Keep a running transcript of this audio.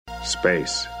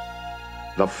Space,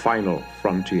 the final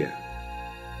frontier.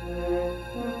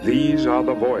 These are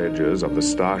the voyages of the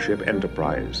Starship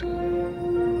Enterprise.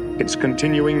 Its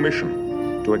continuing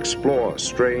mission to explore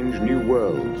strange new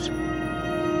worlds,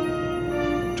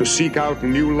 to seek out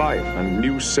new life and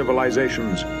new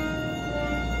civilizations,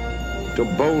 to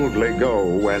boldly go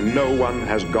where no one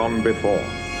has gone before.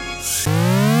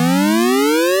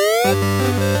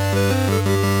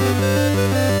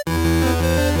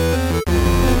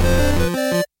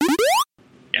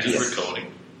 Yes.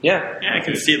 Recording. Yeah. Yeah, I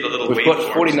can see the little We've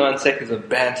got 49 seconds of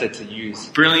banter to use.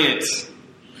 Brilliant.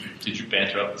 Did you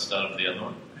banter up the start of the other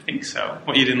one? I think so.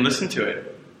 Well, you didn't listen to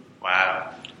it.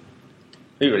 Wow.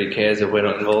 Who really cares if we're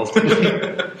not involved?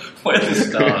 Where the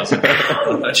stars?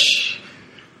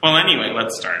 Well, anyway,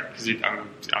 let's start, because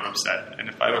I'm upset. And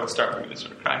if I don't start, I'm going to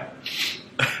start crying.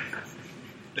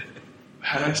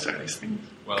 How do I start these things?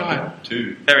 Well, God.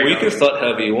 two. There we Well, you go. can start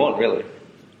however you want, really.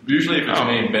 Usually if it's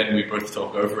me and Ben, we both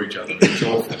talk over each other. It's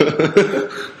awful.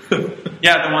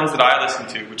 Yeah, the ones that I listen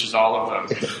to, which is all of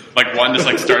them. Like, one just,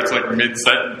 starts,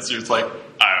 mid-sentence. You're just like,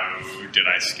 oh, did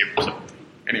I skip something?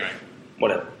 Anyway.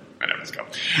 Whatever. Let's go.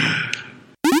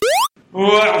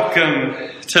 Welcome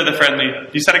to the Friendly...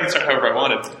 You said I could start however I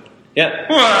wanted. Yeah.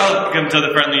 Welcome to the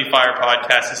Friendly Fire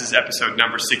Podcast. This is episode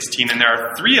number 16, and there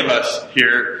are 3 of us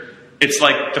here. It's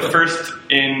like the first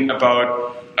in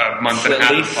about a month and a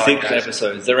half. At least of 6 podcast.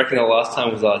 episodes. I reckon the last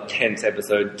time was our 10th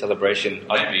episode celebration.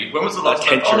 Maybe. When was the last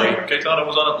time? Century. Oh, no, Gaetano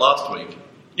was on it last week.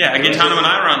 Yeah, Gaetano and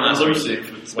I were on last week.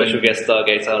 Elusive. Special guest star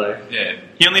Gaetano. Yeah.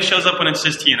 He only shows up when it's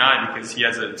just he and I because he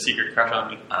has a secret crush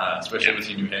on me. Especially with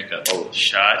your new haircut. Oh.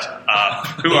 Shut up.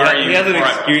 Who are you? He has an Before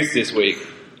I- excuse this week.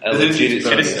 It is his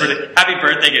It is his birthday. Happy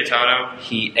birthday, Gaetano.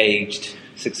 He aged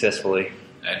successfully.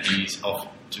 And he's off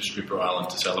to Stripper Island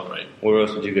to celebrate. Where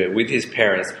else would you go? With his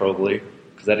parents, probably.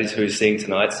 Because that is who's seeing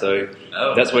tonight, so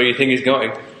Oh. that's where you think he's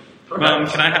going. Can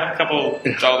I have a couple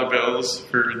dollar bills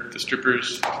for the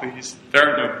strippers, please? There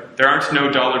aren't no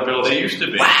dollar bills. There used to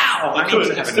be. Wow, I need to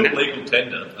It's have still a legal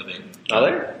tender, I think. Are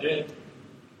there? Yeah.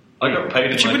 I got paid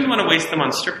in But you wouldn't want to waste them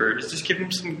on strippers. Just give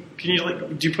them some. Can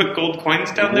you do you put gold coins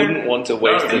down I there? wouldn't want to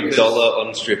waste No, a because- dollar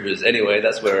on strippers. Anyway,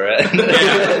 that's where we're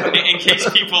at. In case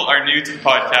people are new to the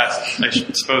podcast, I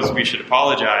suppose we should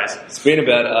apologize. It's been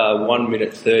about 1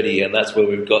 minute 30, and that's where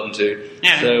we've gotten to.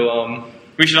 Yeah. So,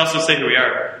 We should also say who we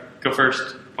are. Go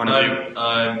first. One of you.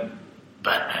 I'm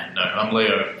Batman. No, I'm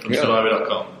Leo from Yeah.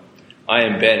 Survivor.com. I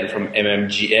am Ben from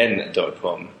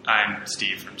MMGN.com. I'm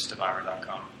Steve from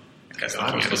Stevivor.com. I guess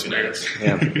I was looking at it.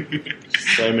 Yeah.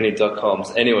 So many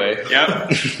 .coms. Anyway.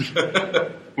 Yep.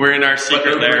 We're in our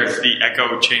secret But lair, over- the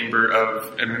echo chamber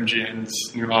of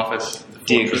MMGN's new office.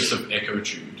 Dig. Fortress of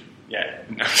Echotude. Yeah.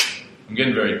 No. I'm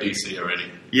getting very DC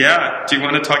already. Yeah. Do you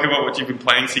want to talk about what you've been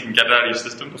playing so you can get it out of your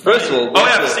system? First of all, Oh,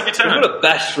 yeah, stick it we've down. got to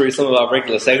bash through some of our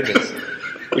regular segments,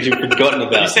 which you've forgotten You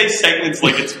about. say segments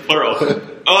like it's plural.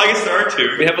 Oh, I guess there are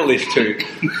 2. We have at least 2.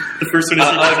 The first one is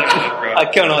secret segment, bro.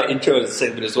 I count our intro as a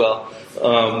segment as well.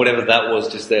 Whatever that was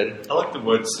just then. I like the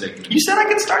word segment. You said I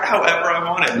could start however I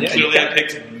wanted. Yeah, Clearly you I can.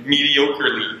 picked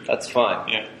mediocrely. That's fine.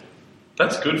 Yeah.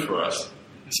 That's good for us.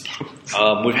 I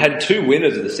suppose. We've had 2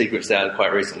 winners of the Secret Sound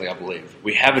quite recently, I believe.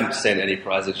 We haven't sent any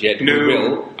prizes yet. No. We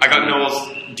will. I got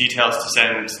Noel's details to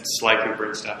send Sly Cooper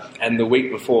and stuff. And the week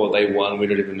before they won, we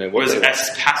don't even know It what was they won.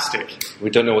 Spastic. We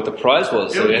don't know what the prize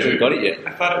was, so Yeah, he hasn't dude. got it yet.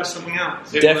 I thought it was something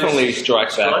else. It Definitely was Strike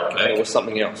Back. Strike Back. And it was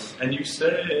something else. And you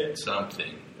said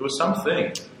something. It was something.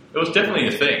 It was definitely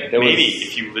a thing. There was- Maybe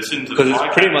if you listen to the Because podcast,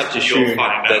 it's pretty much you'll assumed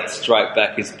find that out. Strike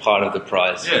Back is part of the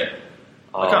prize. Yeah.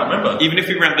 I can't remember. Even if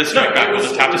we round this strike back, we'll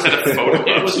just have to send a photo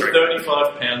It of was strike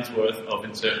back. £35 worth of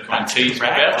insert coin That's teas.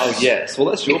 correct. Oh, yes. Well,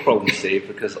 that's your problem, Steve,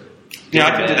 because... Yeah,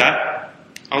 I can do that.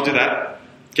 I'll do that.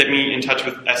 Get me in touch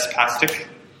with Spastic,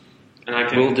 and I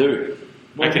can. Will do.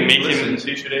 I can make him. listens,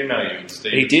 he should email you.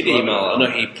 Steve. He did email. No,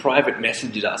 he private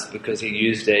messaged us because he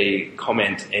used a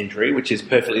comment entry, which is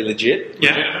perfectly legit.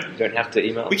 Yeah. You don't have to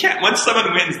email. We can't. Once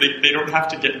someone wins, they don't have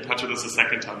to get in touch with us a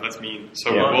second time. That's mean.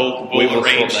 So Yeah. we'll We will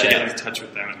arrange sort to that get out. in touch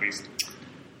with them at least.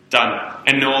 Done.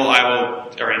 And Noel, I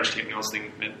will arrange to get Noel's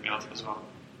thing mailed as well.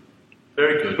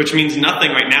 Very good. Which means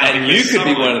nothing right now. And you because could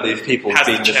be someone one of these people has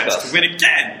being the chance discussed. to win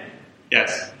again.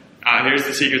 Yes. Here's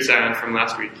the secret sound from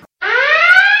last week.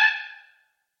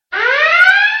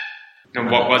 And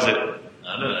what was it?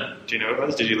 I don't know. Do you know what it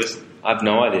was? Did you listen? I have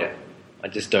no idea. I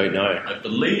just don't know. I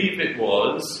believe it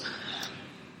was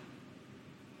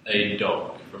a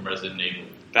dog from Resident Evil.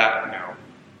 That no.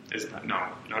 Is that no?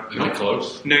 Is it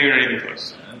close? No, you're not even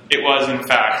close. It was, in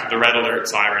fact, the red alert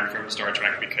siren from Star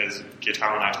Trek because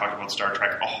Gaetano and I talked about Star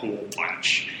Trek a whole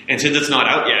bunch. And since it's not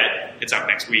out yet, it's out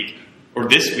next week. or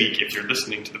this week, if you're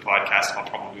listening to the podcast, I'll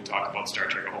probably talk about Star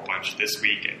Trek a whole bunch this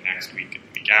week and next week and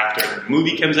the week after. The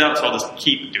movie comes out, so I'll just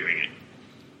keep doing it.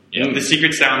 Yeah. The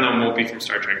secret sound, though, won't be from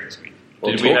Star Trek this week.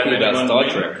 Well, Did we have talking about anyone Star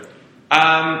win? Trek.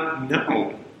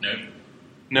 No. No.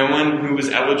 No one who was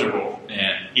eligible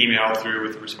Yeah. emailed through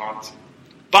with a response.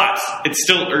 But it's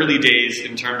still early days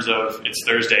in terms of it's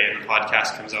Thursday and the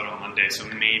podcast comes out on Monday, so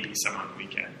maybe some on the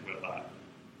weekend will.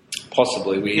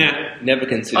 Possibly. We Yeah. never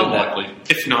considered that. Unlikely.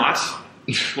 If not,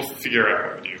 we'll figure out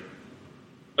what we do.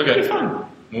 Okay. It'll be fun.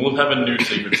 We'll have a new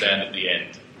secret sound at the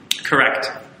end.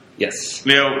 Correct. Yes.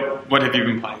 Leo, what have you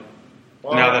been playing?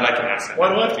 Now that I can ask that. Why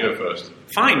do I have to go first?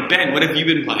 Fine, Ben, what have you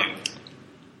been playing?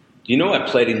 You know I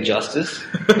played Injustice?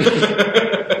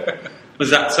 Was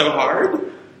that so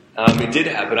hard? It did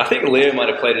happen. I think Leo might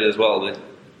have played it as well. But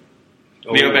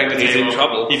Leo banged the he's table. in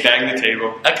trouble. He banged the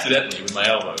table. Accidentally with my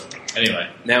elbow. Anyway.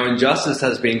 Now, Injustice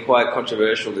has been quite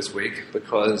controversial this week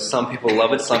because some people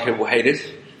love it, some people hate it.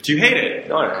 Do you hate it?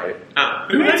 No, I don't hate it. Oh,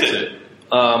 who hates it?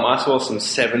 I saw some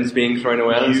 7s being thrown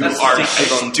around. You Some are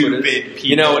 6s on stupid Twitter. people.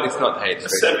 You know what? It's not hate. A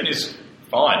It's very 7 is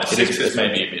fine. A 6 is is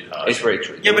maybe a bit hard. It's very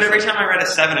true. Yeah, but every time I read a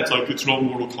 7, it's like, it's not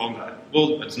Mortal Kombat.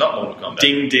 Well, it's not Mortal Kombat.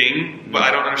 Ding ding. But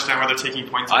I don't understand why they're taking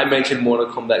points. I off. mentioned Mortal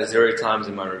Kombat 0 times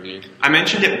in my review. I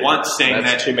mentioned it once saying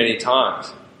That's that... too many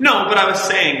times. No, but I was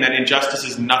saying that Injustice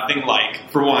is nothing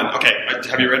like... For one, okay,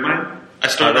 have you read mine? I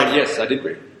started off... Yes, I did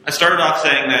read. I started off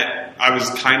saying that I was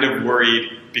kind of worried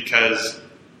because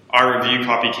our review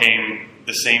copy came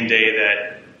the same day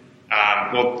that,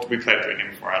 well, we played the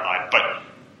game before I lied, but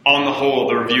on the whole,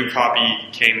 the review copy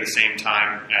came the same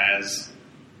time as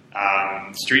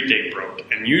Street Date broke.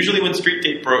 And usually when Street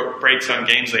Date breaks on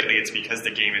games lately, it's because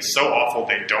the game is so awful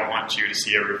they don't want you to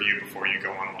see a review before you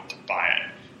go and want to buy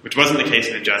it, which wasn't the case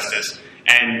in Injustice.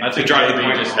 And I to think drive the maybe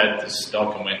point just home, had the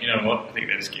stock and went, you know what? I think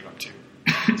they just gave up too.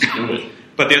 Let's do it.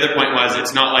 But the other point was,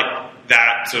 it's not like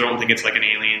that, so I don't think it's like an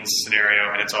Aliens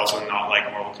scenario, and it's also not like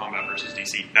Mortal Kombat versus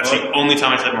DC. That's the only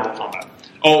time I said Mortal Kombat.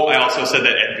 Oh, I also said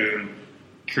that Ed Boon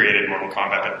created Mortal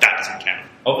Kombat, but that doesn't count.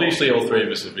 Obviously, all three of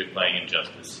us have been playing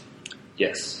Injustice.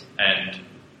 Yes. And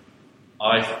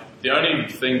the only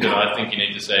thing that I think you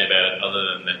need to say about it,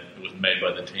 other than that it was made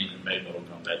by the team that made Mortal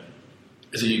Kombat,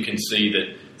 is that you can see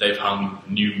that they've hung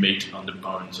new meat on the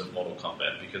bones of Mortal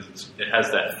Kombat, because it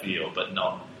has that feel, but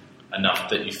not enough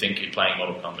that you think you're playing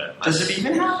Mortal Kombat. Does it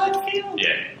even have that feel?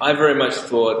 Yeah. I very much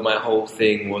thought my whole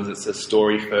thing was it's a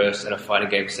story first and a fighting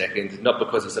game second. Not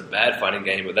because it's a bad fighting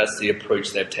game, but that's the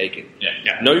approach they've taken.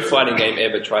 Yeah. No fighting game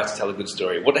ever tries to tell a good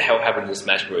story. What the hell happened in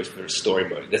Smash Bros. For a story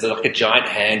mode? There's like a giant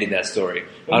hand in that story.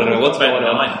 I don't know what's going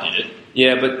on. Mortal Kombat 9 did it.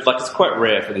 Yeah, but like it's quite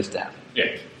rare for this to happen.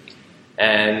 Yeah.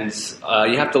 And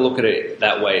you have to look at it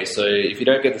that way. So if you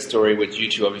don't get the story, which you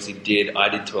two obviously did, I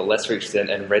did to a lesser extent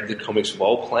and read the comics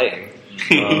while playing.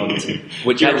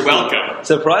 Which You're actually welcome.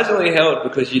 surprisingly helped,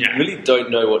 because you Yeah. really don't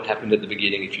know what happened at the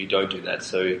beginning if you don't do that.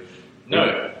 So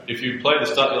No, if you play the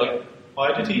start, you're like,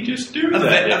 why did he just do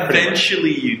that?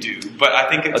 Eventually you do, but I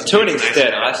think it's... to an it's nice.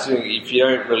 extent, I still, if you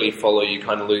don't really follow, you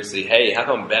kind of lose the, hey, how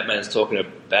come Batman's talking to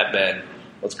Batman?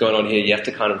 What's going on here? You have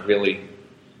to kind of really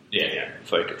Yeah.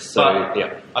 focus. So, But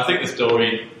yeah. I think the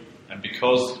story, and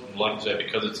because, like I said,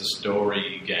 because it's a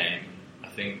story game, I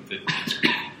think that it's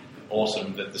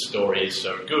awesome that the story is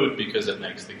so good, because it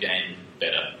makes the game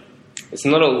better. It's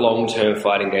not a long-term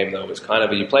fighting game, though. It's kind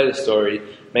of, you play the story,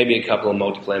 maybe a couple of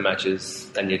multiplayer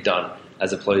matches, and you're done.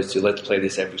 As opposed to, let's play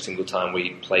this every single time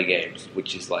we play games,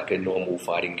 which is like a normal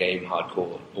fighting game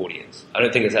hardcore audience. I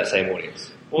don't think it's that same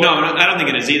audience. No, I don't think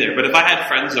it is either, but if I had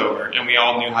friends over and we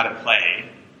all knew how to play,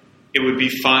 it would be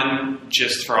fun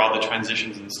just for all the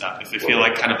transitions and stuff. If it feel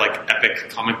like kind of like epic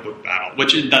comic book battle,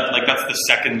 which is that, like, that's the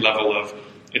second level of,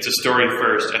 it's a story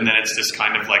first, and then it's this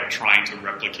kind of like trying to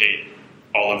replicate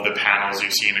all of the panels you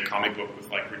see in a comic book with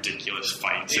like ridiculous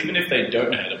fights. Even if they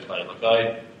don't know how to play,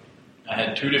 like I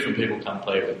had two different people come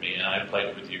play with me, and I played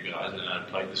it with you guys, and I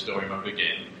played the story mode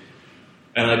again,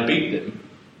 and I beat them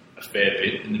a fair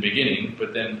bit in the beginning,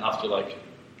 but then after like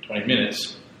 20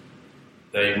 minutes,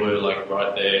 they were like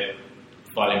right there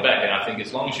fighting back, and I think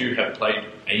as long as you have played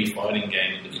a fighting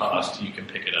game in the past, you can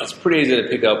pick it up. It's pretty easy to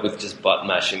pick up with just button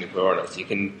mashing, if we're honest. You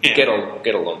can get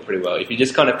along pretty well. If you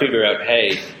just kind of figure out,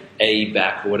 hey, A,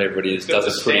 back, or whatever it is, It's got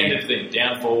does the a pretty... standard thing,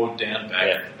 down, forward, down,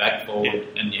 back, back, forward,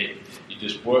 and you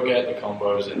just work out the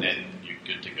combos, and then you're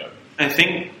good to go. I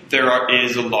think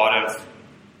is a lot of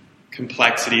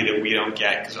complexity that we don't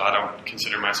get, because I don't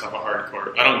consider myself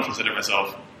I don't consider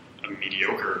myself a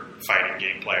mediocre fighting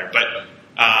game player, but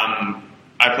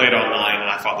I played online and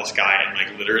I fought this guy, and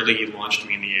like literally he launched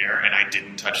me in the air, and I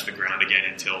didn't touch the ground again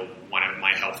until one of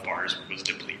my health bars was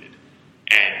depleted.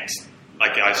 And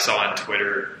like I saw on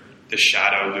Twitter, the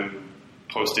Shadow loop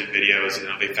posted videos.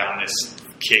 They found this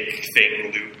kick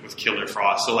thing loop with Killer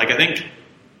Frost. So like I think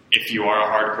if you are a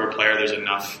hardcore player, there's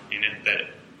enough in it that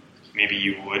maybe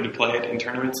you would play it in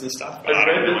tournaments and stuff. But I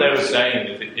read that they were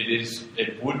saying that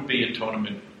it would be a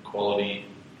tournament quality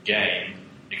game,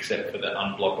 except for the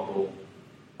unblockable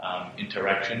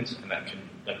interactions, and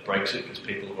that breaks it because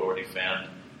people have already found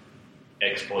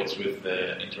exploits with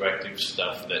the interactive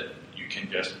stuff that you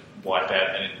can just wipe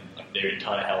out and their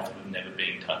entire health with never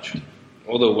being touched.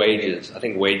 Or the wages. I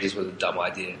think wages was a dumb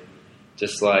idea.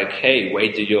 Just like, hey,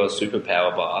 wager your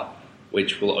superpower bar,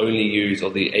 which will only use, or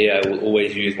the AI will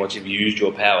always use once you've used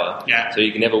your power, so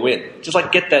you can never win. Just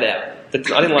like, get that out.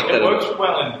 I didn't like that It at all. works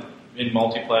well in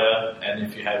multiplayer, and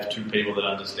if you have two people that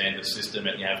understand the system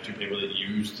and you have two people that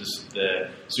use the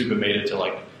super meter to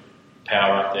like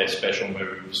power up their special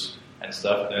moves and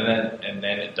stuff, and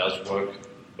then it does work.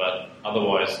 But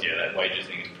otherwise, that wages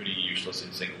thing is pretty useless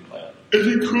in single player. It's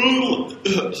a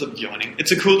cool, yawning.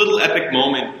 It's a cool little epic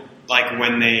moment, like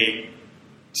when they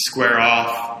square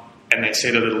off and they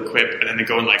say the little quip, and then they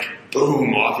go and like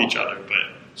boom off each other.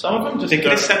 But some of them just they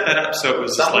could have set that up so it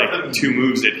was just like them, two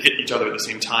moves that hit each other at the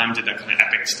same time, did that kind of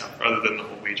epic stuff, rather than the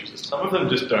whole wager system. Some of them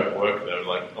just don't work though.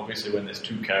 Like obviously, when there's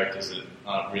two characters that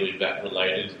aren't really that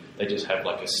related, they just have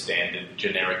like a standard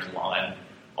generic line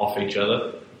off each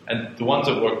other. And the ones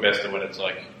that work best are when it's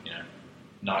like,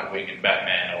 Nightwing and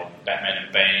Batman, or Batman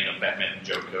and Bane, or Batman and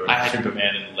Joker, or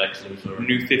Superman and Lex Luthor.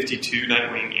 New 52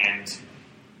 Nightwing and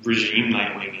Regime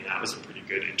Nightwing, and that was a pretty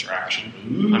good interaction.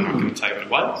 Ooh. I'm not going to tell you what it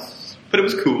was, but it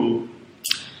was cool.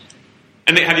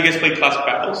 And have you guys played Classic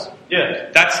Battles?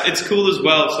 Yeah. It's cool as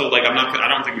well. So like, I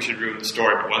don't think we should ruin the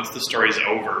story, but once the story's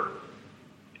over,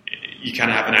 you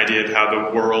kind of have an idea of how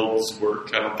the worlds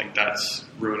work. I don't think that's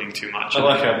ruining too much. I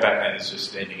like how Batman is just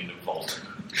standing in a vault.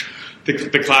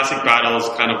 The classic battle is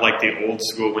kind of like the old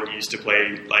school when you used to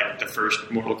play like the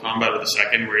first Mortal Kombat or the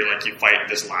second, where you fight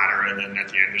this ladder, and then at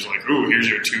the end there's like, ooh, here's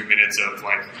your 2 minutes of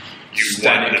like you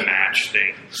won the match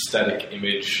thing. Static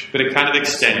image. But it kind of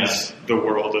extends the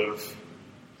world of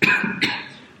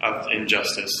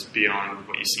Injustice beyond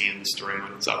what you see in the story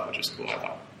mode itself, which is cool, I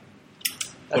thought.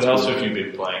 What else have you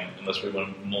been playing, unless we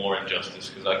want more Injustice,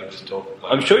 because I can just talk.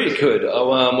 I'm sure you could.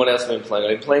 What else have I been playing?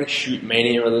 I've been playing Shoot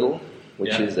Mania a little,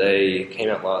 which came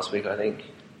out last week, I think.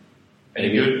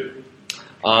 Any good?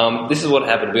 This is what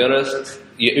happened, to be honest.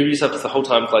 Ubisoft the whole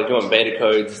time like, do you want beta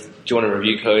codes? Do you want a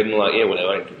review code? And I'm like, yeah, whatever,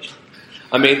 I don't give a shit.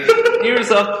 I mean,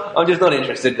 Ubisoft, I'm just not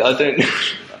interested. I don't...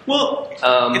 Well,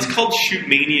 it's called Shoot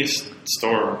Mania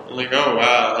Storm. I'm like, oh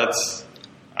wow, that's...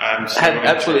 I had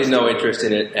absolutely no interest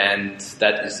in it, and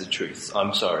that is the truth.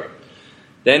 I'm sorry.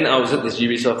 Then I was at this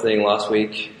Ubisoft thing last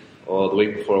week, or the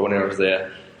week before, whenever I was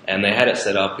there, and they had it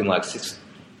set up in like 6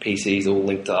 PCs all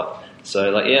linked up.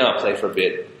 So I'll play for a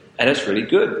bit, and it's really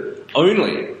good.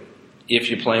 Only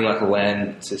if you're playing like a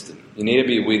LAN system. You need to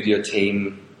be with your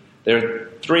team. There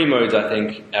are 3 modes, I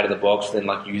think, out of the box, then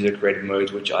like user-created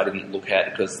modes, which I didn't look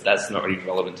at because that's not really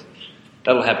relevant.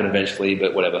 That'll happen eventually,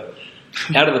 but whatever.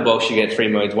 Out of the box, you get 3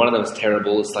 modes. One of them is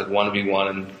terrible. It's like 1v1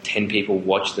 and 10 people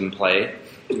watch them play.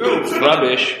 It's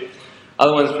rubbish.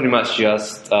 Other one's pretty much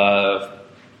just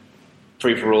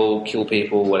free-for-all, kill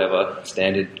people, whatever,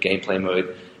 standard gameplay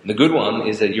mode. And the good one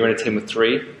is that you're in a team of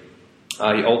 3.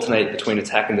 You alternate between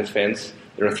attack and defense.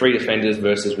 There are 3 defenders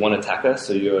versus 1 attacker,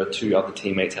 so your 2 other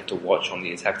teammates have to watch on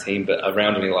the attack team, but a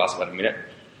round only lasts about a minute.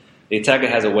 The attacker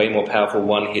has a way more powerful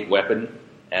 1-hit weapon,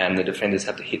 and the defenders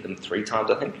have to hit them 3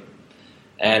 times, I think.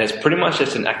 And it's pretty much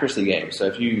just an accuracy game. So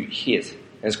if you hit,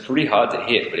 and it's pretty hard to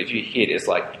hit, but if you hit, it's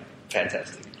like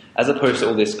fantastic. As opposed to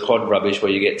all this COD rubbish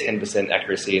where you get 10%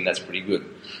 accuracy and that's pretty good.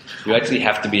 You actually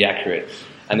have to be accurate.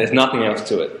 And there's nothing else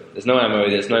to it. There's no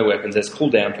ammo, there's no weapons, there's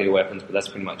cooldown for your weapons, but that's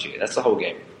pretty much it. That's the whole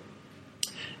game.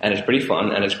 And it's pretty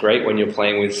fun, and it's great when you're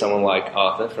playing with someone like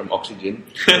Arthur from Oxygen,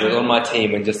 who's on my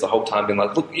team and just the whole time being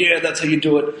like, look, yeah, that's how you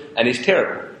do it. And he's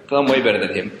terrible, because I'm way better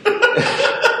than him.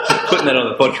 Just putting that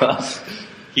on the podcast.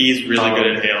 He's really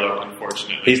good at Halo,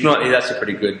 unfortunately. He's actually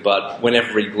pretty good, but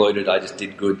whenever he gloated, I just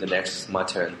did good my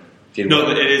turn.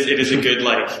 But it is a good,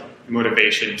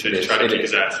 motivation to try to kick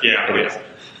his ass. Yeah, it is.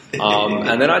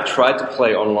 And then I tried to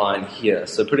play online here.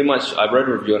 So pretty much, I wrote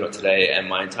a review on it today, and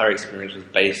my entire experience was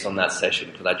based on that session,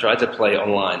 because I tried to play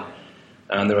online.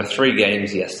 And there were 3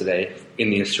 games yesterday in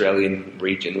the Australian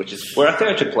region, which is where I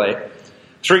think I should play.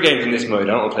 3 games in this mode.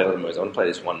 I don't want to play other modes. I want to play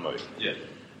this one mode. Yeah.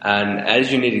 And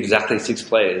as you need exactly 6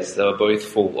 players, they were both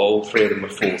full. All 3 of them were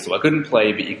full. So I couldn't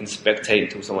play, but you can spectate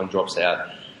until someone drops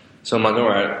out. So I'm like,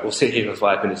 alright, we'll sit here for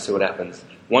 5 minutes, see what happens.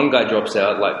 One guy drops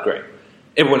out, great.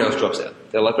 Everyone else drops out.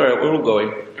 They're like, all right, we're all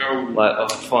going. Oh. Like, oh,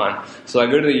 fine. So I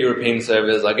go to the European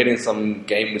servers, I get in some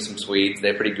game with some Swedes,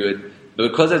 they're pretty good. But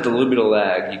because there's a little bit of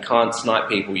lag, you can't snipe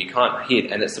people, you can't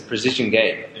hit, and it's a precision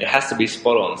game. It has to be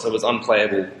spot on, so it's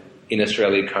unplayable in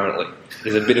Australia currently.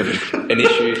 There's a bit of an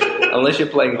issue, unless you're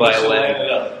playing via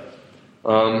lag.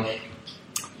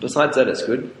 Besides that, it's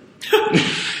good.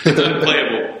 It's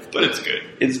unplayable, but it's good.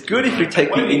 It's good if you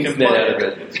take the internet out of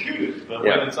it. It's good, but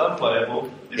Yeah. when it's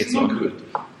unplayable, it's not good.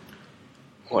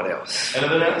 What else?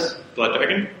 Anything else? Blood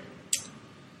Dragon?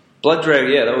 Blood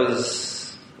Dragon, yeah, that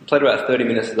was... I played about 30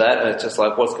 minutes of that, and it's just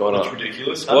like, what's going on? It's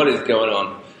ridiculous. What is going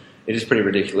on? It is pretty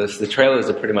ridiculous. The trailers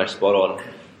are pretty much spot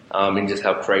on in just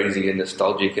how crazy and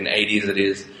nostalgic and 80s it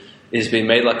is. It's been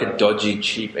made like a dodgy,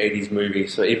 cheap 80s movie,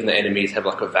 so even the enemies have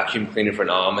like a vacuum cleaner for an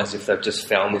arm, as if they've just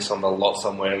found this on the lot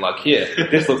somewhere and like, here,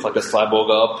 this looks like a cyborg,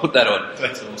 I'll put that on.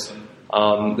 That's awesome.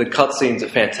 The cutscenes are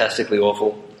fantastically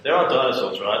awful. There are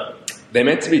dinosaurs, right? They're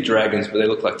meant to be dragons, but they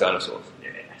look like dinosaurs.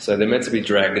 So they're meant to be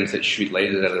dragons that shoot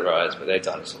lasers out of their eyes, but they're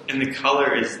dinosaurs. And the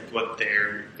color is what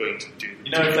they're going to do. You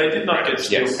know, if they did not get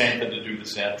Steel Yes. Panther to do the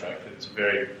soundtrack, it's a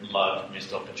very large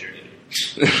missed opportunity.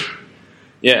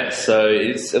 Yeah, so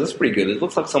it looks pretty good. It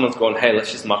looks like someone's gone, hey,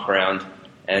 let's just muck around,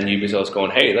 and Ubisoft's gone,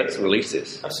 hey, let's release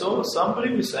this. I saw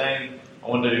somebody was saying, I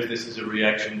wonder if this is a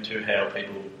reaction to how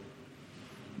people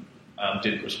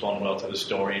didn't respond well to the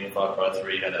story in Far Cry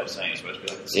 3, how they were saying it's supposed to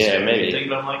be like this maybe. thing,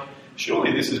 but I'm like,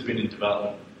 surely this has been in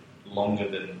development longer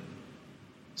than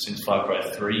since Far Cry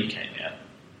 3 came out.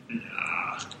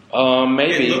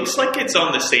 Maybe. It looks like it's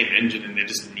on the same engine and they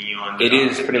just neon. It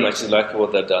is pretty much exactly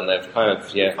what they've done. They've kind of,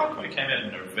 Far Cry came out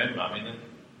in November. I mean,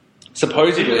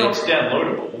 supposedly, even though it's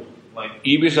downloadable, like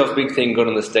Ubisoft's big thing got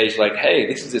on the stage like, hey,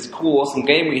 this is this cool, awesome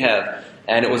game we have.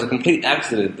 And it was a complete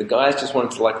accident. The guys just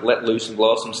wanted to like let loose and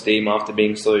blow off some steam after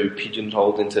being so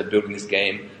pigeonholed into building this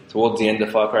game. Towards the end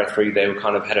of Far Cry 3, they were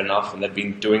kind of had enough, and they'd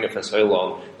been doing it for so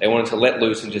long. They wanted to let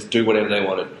loose and just do whatever they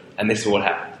wanted. And this is what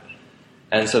happened.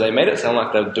 And so they made it sound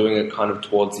like they were doing it kind of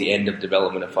towards the end of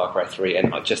development of Far Cry 3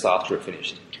 and just after it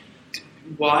finished.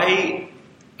 Why?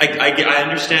 I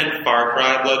understand Far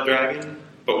Cry Blood Dragon,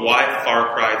 but why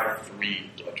Far Cry 3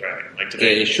 Blood Dragon? Like, Yeah,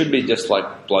 it should be just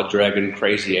like Blood Dragon,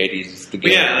 crazy 80s. The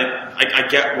game. Yeah, I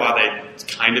get why they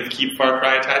kind of keep Far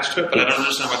Cry attached to it, but I don't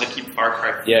understand why they keep Far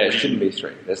Cry 3. Yeah, it shouldn't be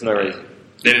 3. There's no reason.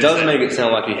 They It didn't does say- make it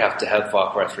sound like you have to have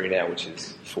Far Cry 3 now, which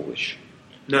is foolish.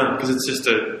 No, because it's just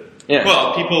a... Yeah.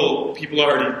 Well, people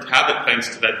already have it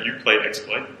thanks to that Uplay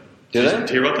exploit. Do Did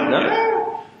they? you hear about that? No.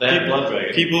 Yeah. they had Blood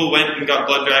Dragon. People went and got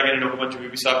Blood Dragon and a whole bunch of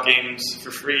Ubisoft games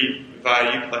for free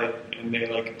via Uplay, and they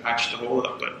like patched the hole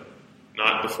up, but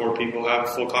not before people have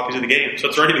full copies of the game. So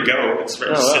it's ready to go. It's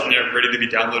wow. sitting there ready to be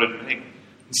downloaded and hang.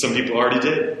 Some people already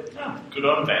did. Oh, good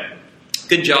on them.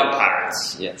 Good job,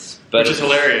 Pirates. Yes. But Which is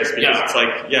hilarious because Yeah. it's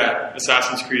like, yeah,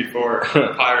 Assassin's Creed 4,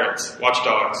 Pirates, Watch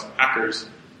Dogs, hackers.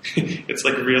 It's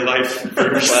like real life.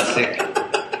 Classic.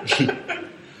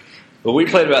 Well, we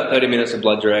played about 30 minutes of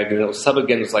Blood Dragon, and it was sub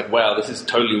again. It was like, wow, this is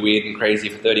totally weird and crazy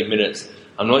for 30 minutes.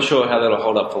 I'm not sure how that'll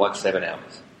hold up for like 7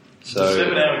 hours. So It's a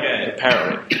 7-hour game.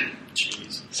 apparently,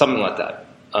 Jeez. something like that.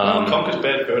 Conker's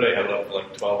Bad Fur Day held up for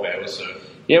like 12 hours, so...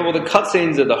 Yeah, well, the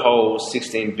cutscenes are the whole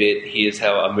 16-bit. Here's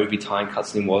how a movie time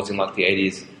cutscene was in like the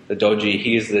 80s. The dodgy.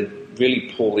 Here's the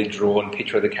really poorly drawn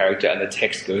picture of the character, and the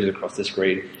text goes across the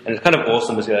screen. And it's kind of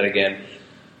awesome to see that again.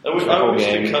 I wish The whole the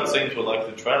game. cutscenes were like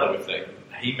the trailer with the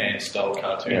He-Man style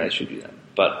cartoon. Yeah, they should do that.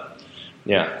 But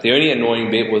yeah, the only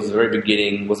annoying bit was the very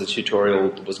beginning was a tutorial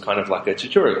that was kind of like a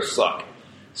tutorial suck.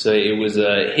 So it was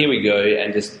here we go,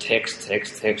 and just text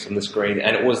on the screen,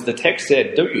 and it was the text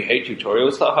said, "Don't you hate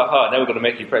tutorials? Ha ha ha! Now we're going to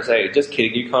make you press A." Just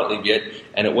kidding, you can't leave yet.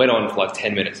 And it went on for like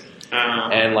 10 minutes,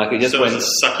 and like it just so went. it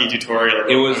was a sucky tutorial.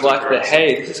 It was like the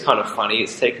hey, this is kind of funny.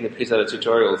 It's taking the piss out of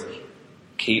tutorials.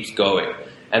 Keeps going,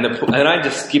 and I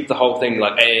just skipped the whole thing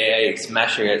like A,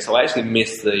 smashing it. So I actually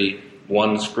missed the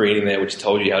one screen in there which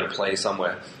told you how to play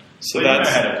somewhere. So Well, you know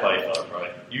that's how to play Far Cry.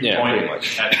 You Yeah, point pretty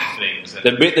much. at things. And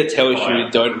The bit that tells fire. you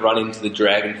don't run into the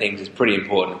dragon things is pretty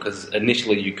important because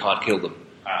initially you can't kill them.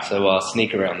 So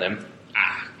sneak around them.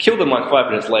 Kill them like 5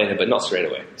 minutes later, but not straight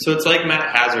away. So it's like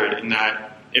Matt Hazard in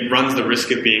that it runs the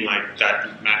risk of being like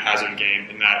that Matt Hazard game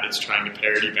in that it's trying to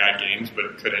parody bad games, but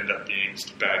it could end up being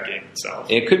just a bad game itself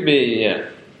It could be, yeah.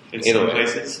 in either some way.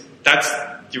 places.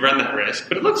 You run that risk,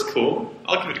 but it looks cool.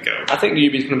 I'll give it a go. I think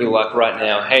Ubi's going to be like, right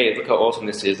now, hey, look how awesome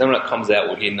this is. Then when it comes out,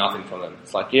 we'll hear nothing from them.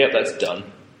 It's like, yeah, that's done.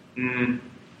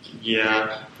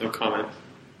 Yeah, no comment.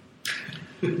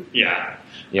 Yeah,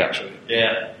 Yeah. actually.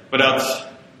 Yeah. What else?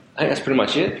 I think that's pretty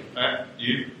much it.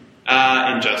 You?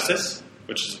 Injustice,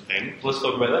 which is a thing. Let's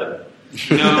talk about that.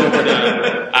 No, we're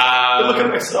done. Look at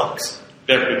my socks.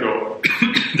 They're pretty cool.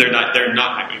 They're not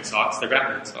Nightwing socks. They're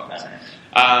Batman socks.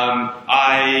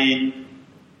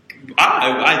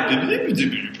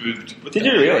 Did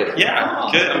you really? Yeah,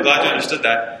 good. I'm glad you understood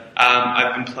that.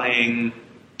 I've been playing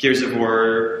Gears of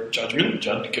War Judgment.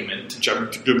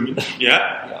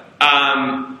 Yeah.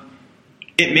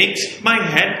 It makes my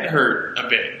head hurt a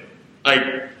bit. Like,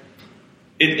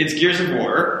 it's Gears of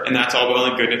War, and that's all well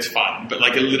and good, and it's fun. But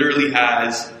like, it literally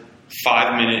has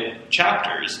 5-minute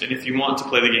chapters, and if you want to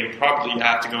play the game properly, you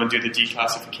have to go and do the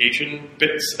declassification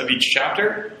bits of each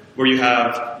chapter, where you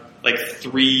have like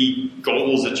 3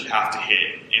 goals that you have to hit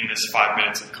in this 5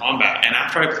 minutes of combat. And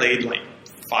after I played like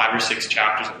 5 or 6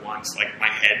 chapters at once, like my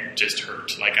head just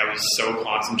hurt. Like I was so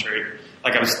concentrated.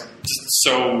 Like I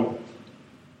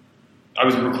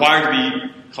was required to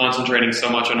be concentrating so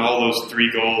much on all those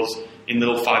 3 goals in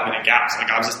little 5-minute gaps. Like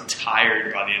I was just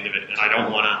tired by the end of it, and I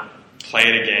don't want to play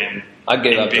it again. I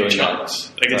gave up big doing chunks.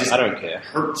 that. Like it just I don't care.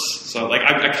 hurts. So like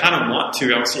I kind of want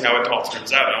to. I want to see how it all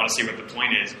turns out. I want to see what the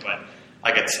point is, but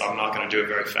I'm not going to do it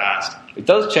very fast. It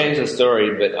does change the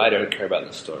story, but I don't care about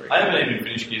the story. I haven't even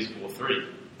finished Gears of War 3.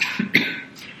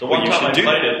 The one time I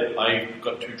played it, I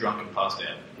got too drunk and passed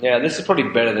out. Yeah, this is probably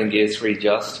better than Gears 3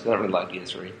 just. I don't really like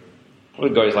Gears 3.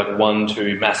 It goes like 1,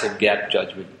 2, massive gap,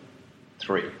 Judgment,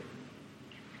 3.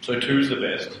 So 2's the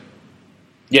best.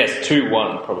 Yes, 2,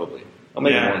 1 probably. Or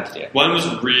maybe 1's, yeah. 1 was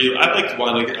real. I liked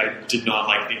 1. Like I did not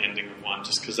like the ending of 1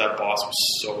 just because that boss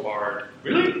was so hard.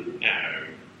 Really? No.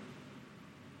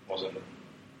 Wasn't.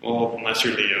 Well, unless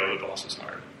you're Leo, the boss was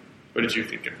hard. What did you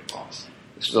think of the boss?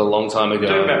 This was a long time ago. You're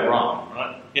talking about Rom,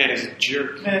 right? Yeah, he's a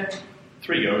jerk.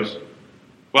 3 goes.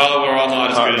 Well, we're all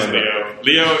not as Can't good as remember.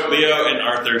 Leo and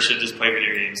Arthur should just play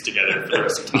video games together for the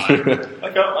rest of the time. I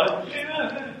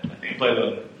think I played it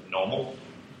on normal.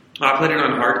 I played it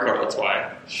on hardcore, that's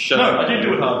why. I didn't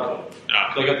do it hardcore. No.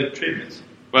 So I got the achievements.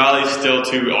 Well, he's still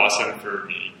too awesome for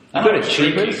me. You got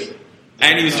achievements?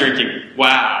 And he was drinking.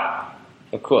 Wow.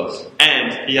 Of course.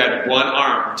 And he had one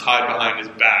arm tied behind his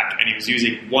back, and he was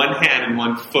using one hand and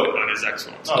one foot on his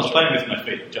Xbox. No, I was playing with my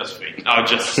feet, just feet. Oh,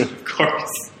 just, of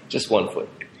course. Just 1 foot.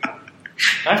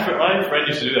 My friend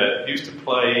used to do that. He used to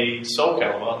play Soul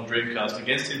Calibur on Dreamcast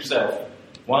against himself.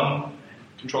 One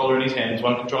controller in his hands,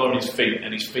 one controller in his feet,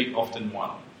 and his feet often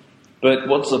won. But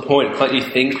what's the point? Can't you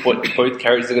think what both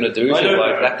characters are going to do? I don't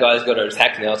know. That guy's got to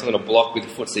attack now, so I'm going to block with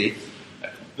footsie.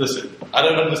 Listen, I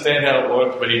don't understand how it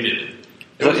worked, but he did it.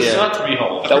 It was a sight to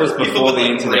behold. That was People before with, the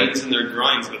like, internet. brains in their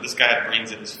groins, but this guy had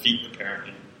brains in his feet,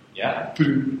 apparently. Yeah.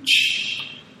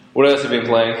 What else have you been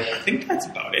playing? I think that's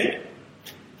about it.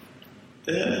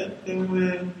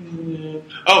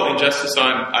 Oh, Injustice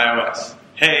on iOS.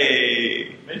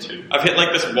 Hey! Me too. I've hit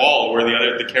like this wall where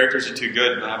the characters are too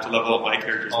good and I have to level up my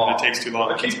characters, but it takes too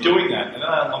long. I keep doing that, and then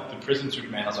I unlocked the Prison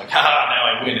Superman. I was like, haha, now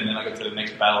I win, and then I got to the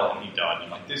next battle and he died. And I'm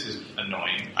like, this is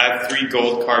annoying. I have 3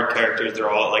 gold card characters. They're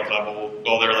all at like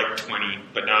they're like 20,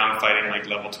 but now I'm fighting like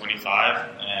level 25,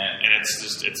 and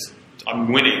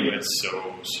I'm winning, but it's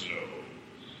so slow.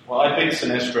 Well, I beat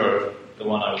Sinestro, the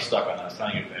one I was stuck on, I was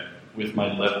telling you about, with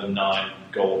my level 9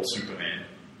 gold Superman.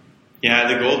 Yeah,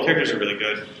 the gold characters are really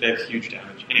good. They have huge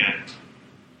damage. Anyway,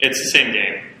 it's the same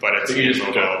game, but it's You a just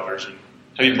mobile version.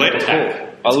 Have you played it? Cool.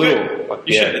 It's A little. good.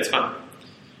 You should. It's fun.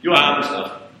 You unlock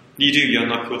stuff. You do. You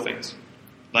unlock cool things.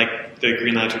 Like the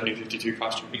Green Lantern New 52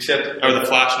 costume. Except Or the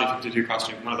Flash New 52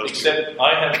 costume. One of those two. Except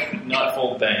I have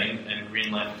Nightfall Bane and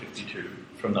Green Lantern 52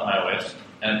 from the iOS,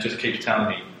 and it just keeps telling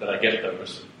me that I get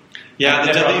those. Yeah,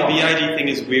 the Never WBID thing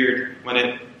is weird. When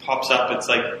it pops up, it's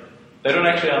like, They don't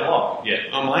actually unlock yet.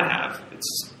 oh, mine have.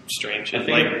 It's strange. I It's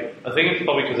think like, it's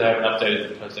probably because I haven't updated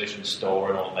the PlayStation Store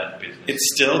and all that business. it's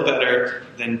still better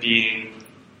than being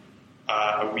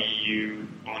a Wii U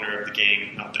owner of the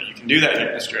game. Not that you can do that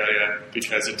in Australia,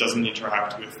 because it doesn't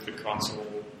interact with the console.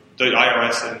 The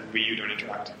iOS and Wii U don't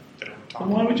interact. They don't talk. Then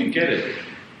why would you get it?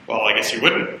 Well, I guess you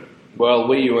wouldn't. Well,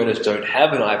 Wii U owners don't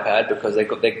have an iPad because they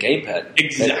got their gamepad.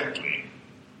 Exactly.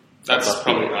 That's That's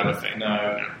probably weird. not a thing.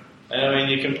 No. And I mean,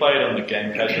 you can play it on the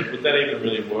gamepad, but would that even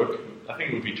really work? I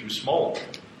think it would be too small.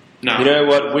 No. You know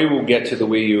what? We will get to the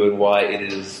Wii U and why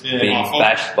it is Yeah. being Awful.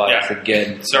 bashed by Yeah. us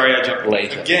again Sorry, I jumped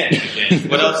later. Again.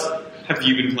 What else have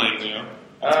you been playing, Leo?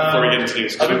 Before we get into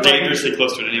news, I've because been we're playing- dangerously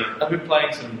close to it anyway. I've been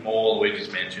playing some more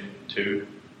Luigi's Mansion 2.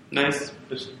 Nice.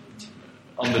 Just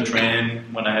on the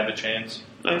tram when I have a chance.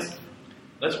 Nice.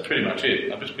 That's pretty much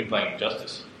it. I've just been playing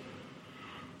Injustice.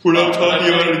 We're not talking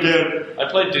about it again. I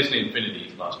played Disney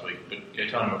Infinity last week, but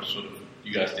Gaetano sort of,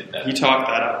 you guys did that. He talked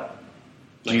that up.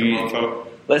 Like a mofo.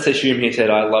 Let's assume he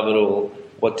said, I love it all.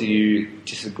 What do you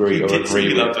disagree He or did say agree he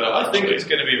with? loved it all. I think it's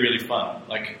going to be really fun.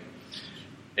 Like,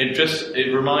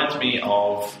 it reminds me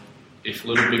of if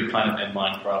Little Big Planet and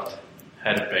Minecraft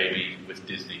had a baby with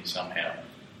Disney somehow.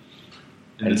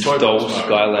 And stole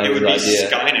Skyland's It would be idea.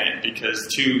 Skynet because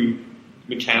two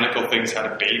mechanical things had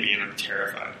a baby and I'm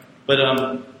terrified. But I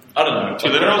don't know. Like,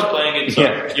 when I was playing it, so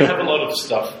Yeah. you have a lot of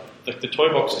stuff. Like the toy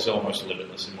box is almost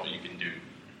limitless in what you can do,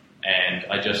 and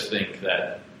I just think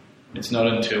that it's not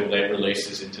until they release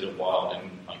this into the wild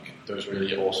and like those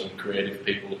really awesome creative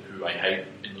people who I hate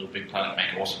in Little Big Planet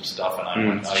make awesome stuff,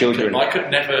 and children. I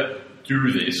could never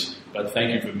do this, but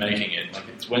thank you for making it. Like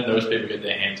it's when those people get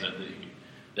their hands on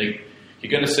it,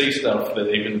 you're going to see stuff that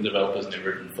even the developers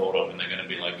never even thought of, and they're going to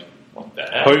be like, "What the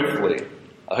hell?" Hopefully.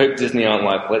 I hope Disney aren't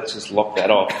like, let's just lock that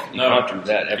off. You can't do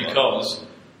that ever. Because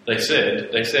they said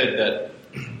that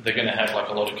they're going to have like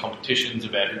a lot of competitions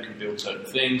about who can build certain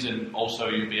things, and also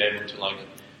you'll be able to like,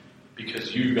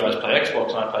 because you guys play Xbox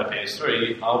and I play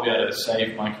PS3, I'll be able to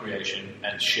save my creation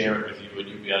and share it with you, and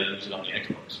you'll be able to use it on the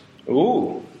Xbox.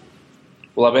 Ooh.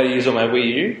 Well, I better use it on my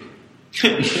Wii U.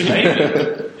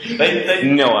 Maybe. They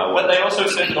No, I won't. But they also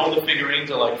said that all the figurines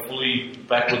are like fully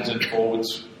backwards and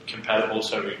forwards compatible,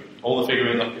 so all the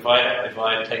figurines, like if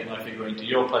I take my figurine to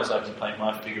your place, I can play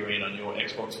my figurine on your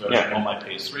Xbox version or my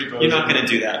PS3 version. You're not going to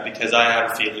do that because I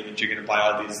have a feeling that you're going to buy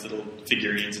all these little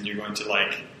figurines and you're going to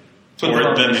like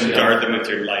hoard them and guard them with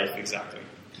your life. Exactly.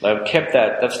 They've kept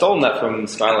that. They've stolen that from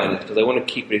Skylanders because they want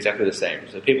to keep it exactly the same.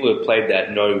 So people who have played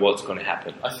that know what's going to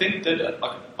happen. I think that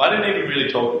I didn't even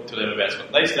really talk to them about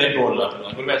Skylanders. They brought it up and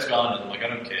like, what about Skylanders? I'm like, I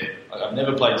don't care. Like, I've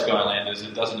never played Skylanders.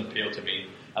 It doesn't appeal to me.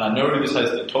 And I know this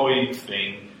has the toy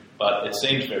thing, but it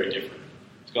seems very different.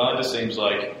 Skylanders seems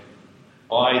like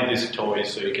buy this toy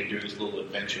so you can do this little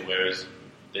adventure, whereas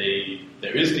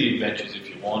there is the adventures if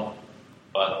you want,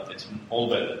 but it's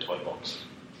all about the toy box.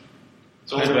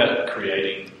 It's all about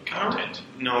creating content.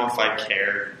 I don't know if I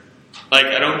care. Like,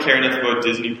 I don't care enough about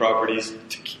Disney properties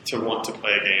to want to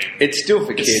play a game. It's still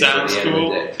for It kids. sounds at the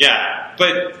cool. End of the day. Yeah,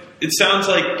 but it sounds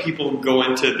like people go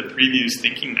into the previews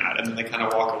thinking that, and then they kind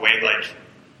of walk away like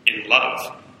in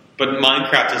love. But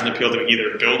Minecraft doesn't appeal to me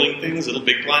either. Building things, Little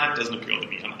Big Planet doesn't appeal to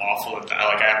me. I'm awful at that.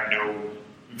 Like, I have no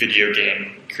video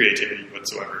game creativity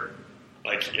whatsoever.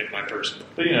 Like, in my personal.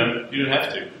 But you know, you don't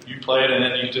have to. You play it and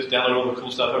then you just download all the cool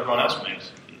stuff everyone else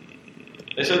makes.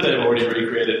 They said they've already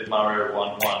recreated Mario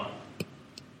 1-1.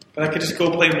 But I could just go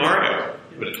play Mario.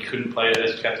 But you couldn't play it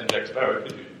as Captain Jack Sparrow,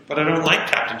 could you? But I don't like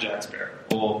Captain Jack Sparrow.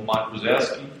 Or Mike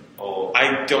Wazowski, or...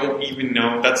 I don't even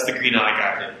know. That's the green eye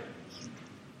guy.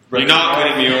 You're not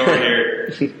winning me over here.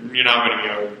 You're not winning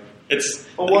me over. It's.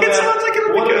 Well, it sounds like it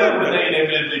would be what good. about when they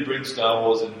inevitably bring Star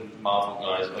Wars and Marvel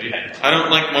guys? Oh, you hate I don't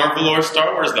like Marvel or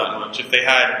Star Wars that much. If they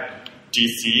had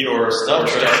DC or Star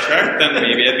Trek. then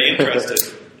maybe I'd be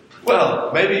interested.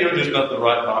 Well, maybe you're just not the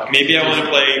right market. Maybe I want to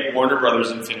play Warner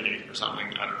Brothers Infinity or something.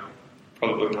 I don't know.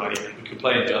 Probably not even. We could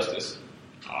play Injustice.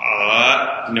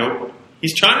 Nope.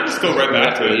 He's trying to just go right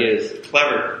back to it. He is.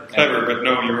 Clever, but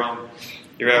no, you're wrong.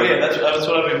 You're out. Oh, yeah, that's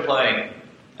what I've been playing.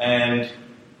 And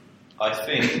I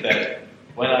think that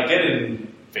when I get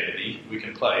Infinity, we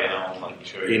can play and I'll like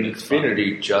show you.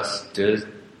 Infinity just does.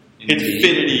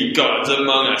 Infinity Gods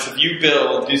Among Us. If you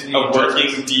build Disney a working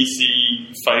Injustice.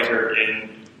 DC fighter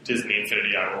in Disney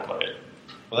Infinity, I will play it.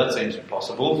 Well, that seems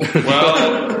impossible.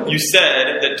 Well, you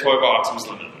said that Toy Box was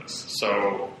limitless,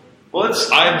 so Well, it's...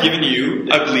 I've given you,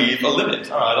 I believe, a limit.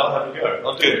 Alright, I'll have a go.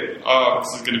 I'll do it. Good. Oh,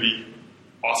 this is going to be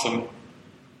awesome.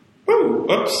 Woo!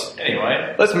 Whoops.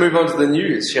 Anyway, Let's move on to the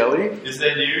news, shall we? is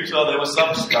there news? Oh, there was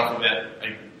some stuff about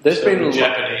a There's been certain a lot-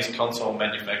 Japanese console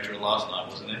manufacturer last night,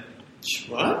 wasn't there?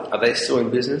 What? Are they still in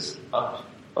business? Oh,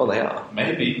 Oh, they are.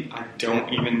 maybe I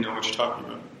don't even know what you're talking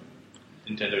about.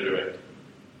 Nintendo Direct.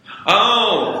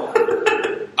 Oh!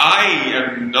 I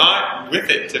am not with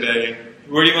it today.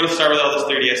 Where do you want to start with all this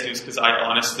 3DS news? Because I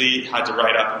honestly had to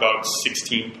write up about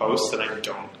 16 posts and I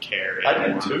don't care I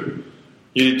anymore. did too.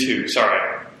 You did too,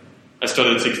 sorry. I still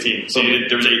did 16, so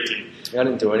there was 18. I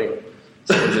didn't do anything.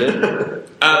 So is it?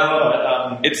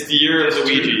 It's the year of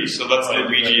Luigi, so let's Right,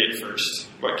 Luigi it first.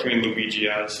 What can we Luigi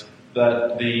as?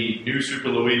 That the new Super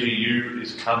Luigi U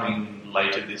is coming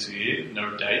later this year,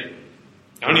 no date.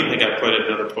 I don't even think I put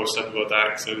another post up about that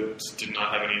because it just did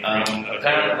not have any information.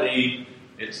 Apparently,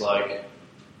 it's like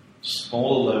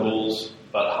smaller levels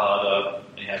but harder,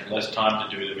 and you have less time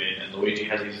to do them in. And Luigi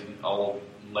has his old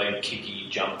leg kicky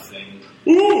jump thing.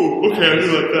 Ooh, okay, I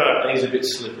do like that. And he's a bit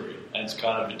slippery, and it's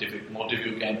kind of a more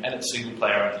difficult game, and it's single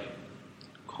player only.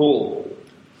 Cool.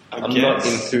 I'm not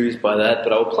enthused by that,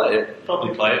 but I'll play it.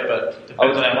 Probably play it, but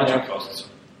depends on how much it costs.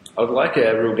 I would like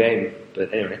a real game,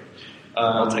 but anyway,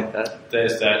 I'll take that.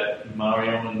 There's that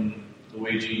Mario and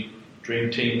Luigi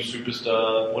Dream Team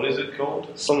Superstar. What is it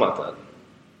called? Something like that.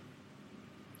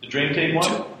 The Dream Team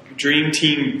one? Dream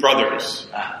Team Brothers.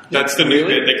 That's the new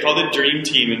bit. They called it Dream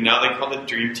Team, and now they call it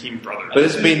Dream Team Brothers. But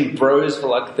it's been bros for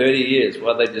like 30 years.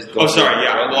 Why they just? Oh, sorry.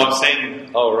 Yeah. Well, I'm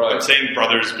saying. Oh, right. I'm saying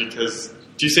brothers because.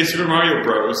 Do you say Super Mario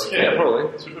Bros? Yeah,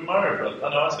 probably. Super Mario Bros. Oh,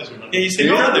 no, I say Super Mario. Yeah, you say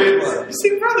brothers. You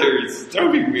say brothers. That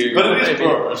would be weird. But it is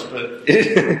Bros. But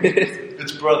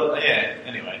it's brother. Yeah.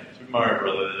 Anyway, Super Mario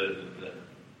Brothers.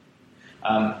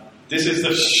 This is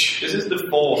the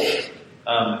fourth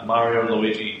Mario and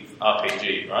Luigi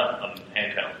RPG, right? On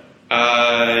handheld.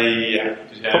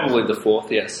 Yeah. Probably the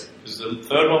fourth, yes. Because the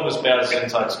third one was Bowser's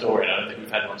Inside Story, and I don't think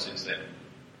we've had one since then.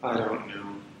 I don't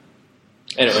know.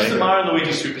 Anyway. It's the Mario and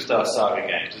Luigi Superstar Saga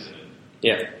games, isn't it?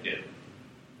 Yeah. Yeah.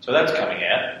 So that's coming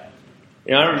out.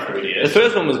 Yeah, I remember. The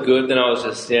first one was good, then I was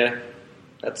just,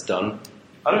 that's done.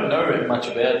 I don't know much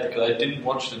about it because I didn't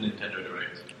watch the Nintendo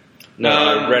Direct. No,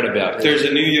 I read about it. There's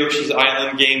a new Yoshi's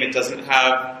Island game. It doesn't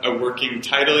have a working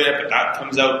title yet, but that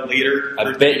comes out later.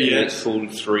 I bet you it's full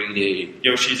 3D.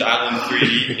 Yoshi's Island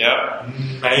 3D, yeah.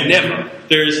 Never.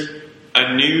 There's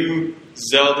a new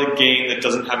Zelda game that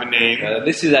doesn't have a name.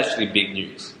 This is actually big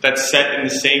news. That's set in the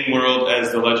same world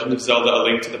as The Legend of Zelda: A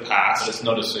Link to the Past. But it's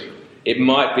not a sequel. It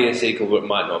might be a sequel, but it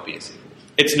might not be a sequel.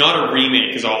 It's not a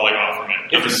remake, is all I got from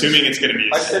it. I'm assuming it's going to be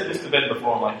a I sequel. said this to Ben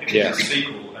before, I'm like, if it's a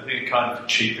sequel, I think it kind of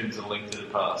cheapens A Link to the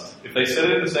Past. If they set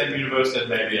it in the same universe, then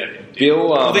maybe I can do Bill,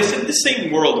 well, they said the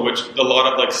same world, which a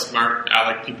lot of smart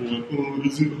people went,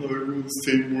 isn't Hyrule the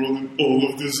same world in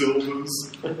all of the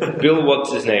Zeldas? Bill,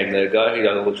 what's his name? The guy who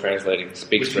does all the translating,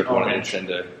 speaks for everyone on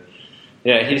Nintendo.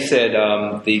 Yeah, he said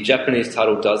the Japanese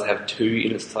title does have 2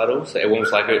 in its title, so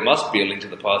everyone's like, it must be A Link to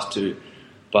the Past 2.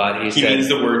 But he said, means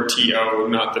the word TO,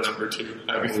 not the number 2.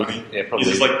 That'd be funny. Yeah,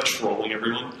 probably. He's just trolling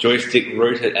everyone. Joystick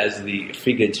wrote it as the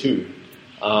figure 2.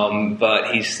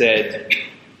 But he said,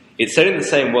 it's set in the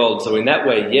same world, so in that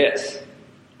way, yes.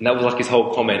 And that was his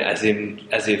whole comment, as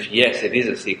if yes, it is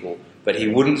a sequel. But he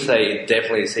wouldn't say it's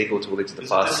definitely a sequel to A Link to the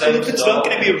Past. If it's not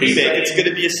going to be a remake, it's going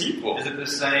to be a sequel. Is it the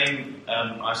same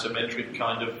isometric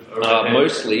kind of overhead?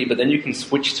 Mostly, but then you can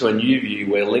switch to a new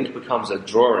view where Link becomes a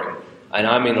drawing. And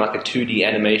I mean a 2D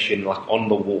animation on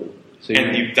the wall. So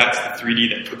that's the 3D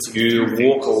that puts him you through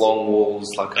walk things. along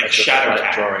walls like a Shadow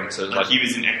flat drawing. So he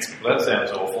was an X-Men. That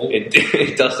sounds awful.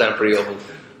 It does sound pretty awful.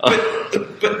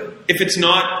 But if it's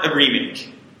not a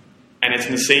remake and it's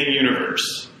in the same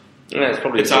universe,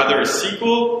 it's either a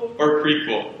sequel or a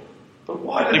prequel. But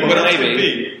why? What else would it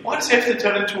be? Why does it have to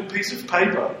turn into a piece of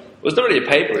paper? Well, it's not really a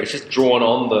paper. It's just drawn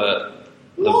on the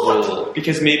wall.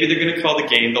 Because maybe they're going to call the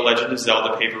game The Legend of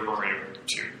Zelda Paper Mario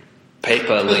 2.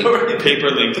 Paper Link. Paper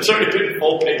Link. It's already been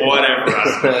wallpaper.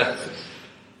 Whatever.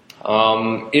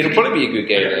 It'll probably be a good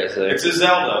game though. So. It's a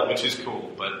Zelda, which is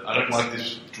cool, but I don't like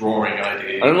this drawing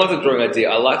idea. I don't like the drawing idea.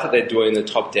 I like that they're doing the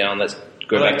top down. Let's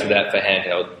go back to that for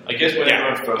handheld. I guess when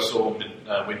everyone first saw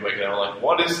Wind Waker, they were like,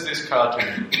 what is this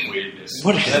cartoon weirdness?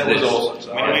 What is that this? was awesome.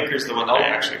 So Wind Waker's the one that I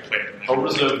actually played. I'll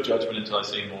reserve judgment until I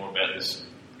see more about this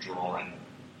drawing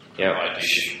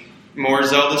idea. More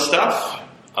Zelda stuff.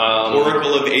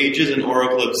 Oracle of Ages and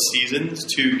Oracle of Seasons,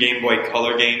 2 Game Boy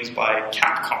Color games by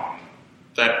Capcom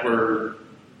that were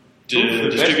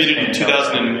distributed in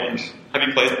 2001. Have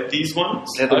you played these ones?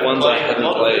 They're the ones I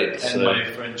haven't played. And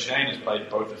my friend Shane has played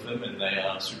both of them, and they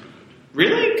are super good.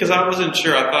 Really? Because I wasn't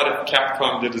sure. I thought if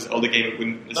Capcom did a Zelda game, it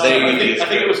wouldn't necessarily be I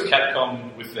think it was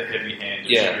Capcom with the heavy hand.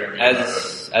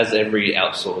 As every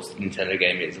outsourced Nintendo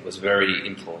game is, it was very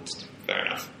influenced. Fair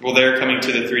enough. Well, they're coming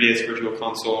to the 3DS Virtual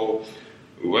Console.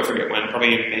 I forget when.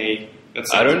 Probably in May.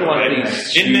 I don't know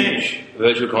these huge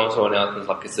Virtual Console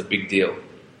announcements it's a big deal.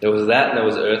 There was that, and there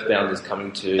was Earthbound is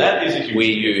coming to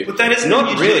Wii U. But that isn't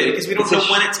not really because we don't know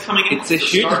when it's coming out. It's a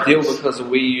huge deal because the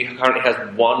Wii U currently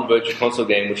has one Virtual Console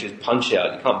game, which is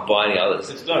Punch-Out. You can't buy any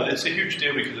others. It's a huge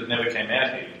deal because it never came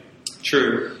out here.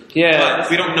 True. Yeah.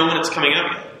 But we don't know when it's coming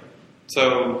out yet.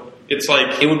 So it's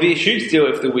it would be a huge deal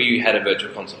if the Wii U had a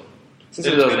Virtual Console. Since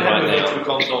it doesn't right now. Virtual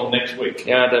Console next week.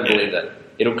 Yeah, I don't believe that.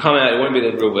 It'll come out. It won't be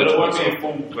the real Virtual Console. But it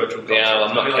won't be a full Virtual Console. Yeah,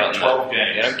 I'm not counting 12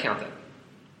 games. Yeah, don't count that.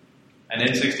 And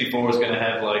N64 is going to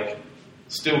have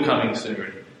still coming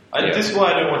soon. This is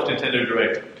why I don't watch Nintendo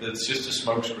Direct, because it's just a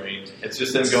smokescreen. It's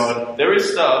just them going, there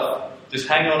is stuff, just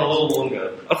hang on a little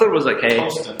longer. I thought it was okay.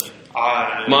 Constantly.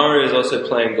 Mario is also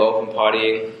playing golf and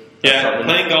partying. Yeah,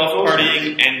 playing golf,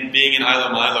 partying, and being in Ilo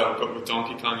Milo, but with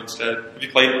Donkey Kong instead. Have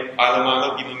you played Ilo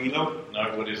Milo?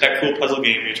 No, what is that cool puzzle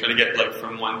game where you try to get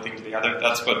from one thing to the other?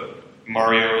 That's what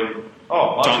Mario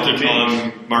and Donkey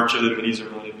Kong March of the Minis are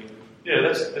really. Yeah,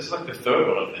 that's like the third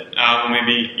one of them.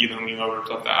 Maybe Ilo Milo or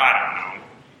something. I don't know.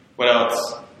 What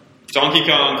else? Donkey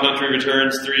Kong Country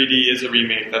Returns 3D is a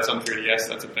remake. That's on 3DS.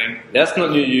 That's a thing. That's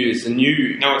not new news. The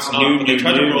new No, it's not. New, But they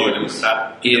tried to roll it in news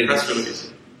that in the press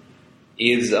release.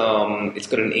 is it's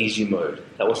got an easy mode.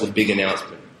 That was a big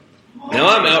announcement. Now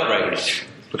I'm outraged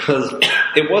because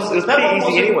it was That pretty one easy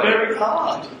wasn't anyway. very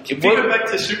hard. It If you was- go back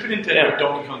to Super Nintendo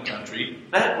Donkey Kong Country,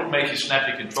 that would make you snap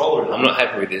your controller. I'm not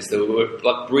happy with this. They were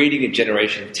like breeding a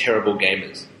generation of terrible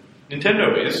gamers.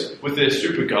 Nintendo is, with their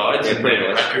super guides Yeah, and pretty their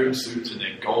much. raccoon suits and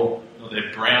their gold, or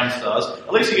their brown stars.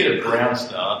 At least you get a brown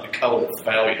star, the colour of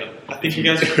failure. I think you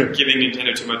guys are giving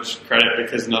Nintendo too much credit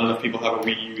because not enough people have a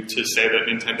Wii U to say that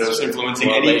Nintendo's influencing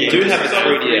Well, any they game. do have a It's on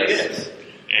 3DS.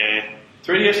 Eh.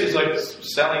 3DS is like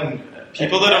selling...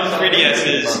 People that own everything at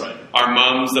 3DSs the moment. are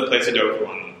mums that play Sudoku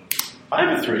on them. I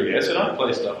have a 3DS and I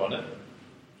play stuff on it.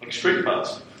 Like Street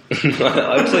Pass.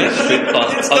 I play Street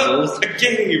Pass It's puzzles. not a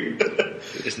game.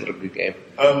 It's not a good game.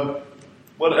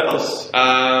 What else?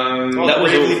 That was all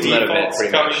Bravely from that event, Default's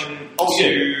pretty much. coming Oh, yeah.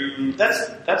 to...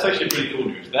 That's actually pretty cool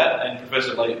news. That and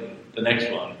Professor Layton, the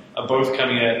next one, are both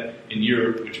coming out in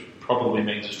Europe, which probably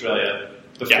means Australia,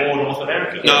 before Yeah. North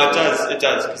America. No, it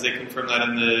does, because they confirmed that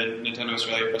in the Nintendo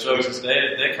Australia press So release.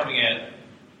 they're coming out,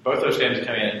 both those games are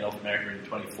coming out in North America in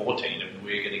 2014, and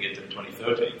we're going to get them in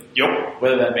 2013. Yup.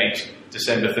 Whether that means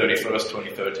December 31st,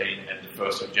 2013, and the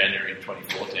 1st of January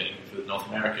 2014 for North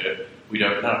America, we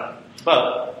don't know.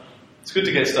 But it's good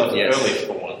to get stuff Yes. early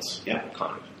for once. Yeah.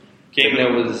 Kind of. Game And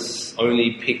there was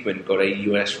only Pikmin got a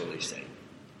US release date.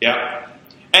 Yeah.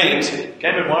 And,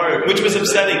 Game & Mario, which was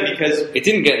upsetting because It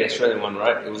didn't get an Australian one,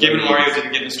 right? It was Game & only- Mario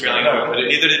didn't get an Australian No, one, but but it-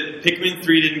 neither did Pikmin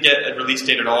 3 didn't get a release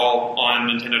date at all on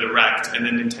Nintendo Direct, and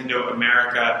then Nintendo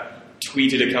America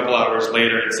tweeted a couple hours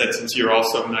later and said, since you're all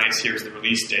so nice, here's the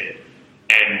release date.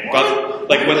 And but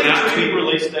like when that tweet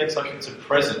release dates like it's a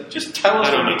present, just tell us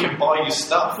I don't when we know. can buy you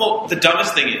stuff. well, the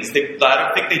dumbest thing is I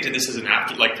don't think they did this as an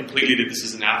completely did this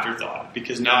as an afterthought,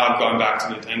 because now I've gone back to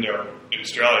Nintendo in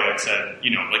Australia and said,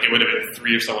 like it would have been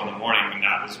 3 or so in the morning when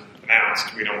that was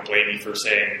announced. We don't blame you for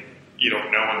saying you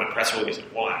don't know when the press release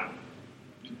at 1.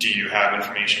 Do you have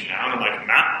information now? And I'm like,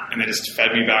 nah. And they just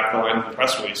fed me back the line of the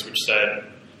press release, which said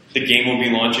the game will be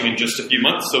launching in just a few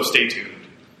months, so stay tuned.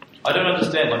 I don't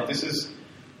understand. Like this is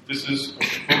when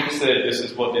you said this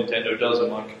is what Nintendo does. I'm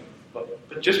like,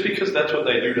 but just because that's what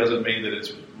they do doesn't mean that it's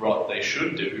what they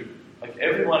should do. Like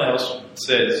everyone else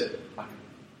says, like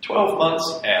 12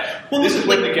 months out. Well, This is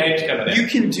when the game's coming out. You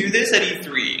can do this at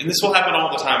E3, and this will happen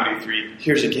all the time at E3.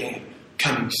 Here's a game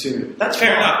coming soon. That's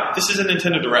fair enough. This is a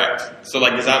Nintendo Direct, so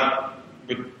like, is that?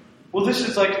 Well, this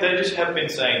is like they just have been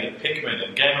saying that Pikmin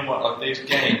and Game & Watch, like these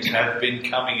games have been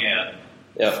coming out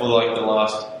Yeah. for like the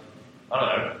last, I don't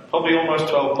know, probably almost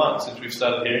 12 months since we've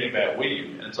started hearing about Wii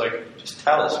U. And it's like, just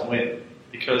tell us when.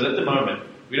 Because at the moment,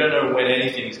 we don't know when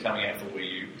anything is coming out for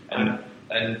Wii U. And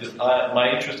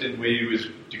my interest in Wii U is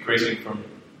decreasing from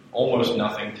almost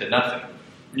nothing to nothing.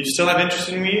 You still have interest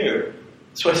in Wii U?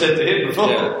 That's what I said to him before.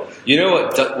 Yeah. You know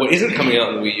what isn't coming out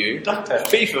on Wii U? DuckTales.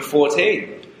 FIFA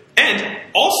 14. And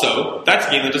also, that's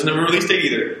a game that doesn't have a release date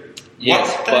either.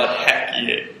 Yes, what the but- heck?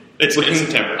 Yeah. It's in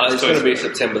September. It's So going to be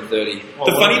September 30. Well,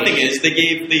 the what funny is- thing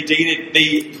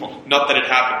is, not that it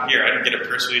happened here. I didn't get a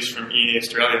press release from EA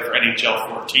Australia for NHL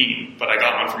 14, but I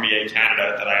got one from EA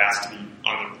Canada that I asked to be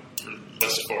on the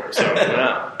list for. So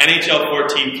Yeah. NHL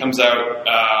 14 comes out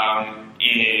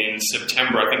in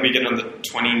September. I think we get it on the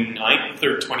 29th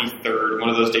or 23rd. One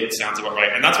of those dates sounds about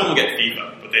right. And that's when we'll get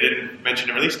FIFA, but they didn't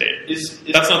mention a release date.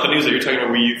 That's not the news that you're talking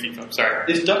about Wii U FIFA.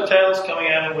 Sorry. Is DuckTales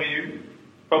coming out on Wii U?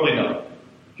 Probably not.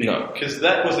 No. Because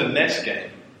that was a NES game.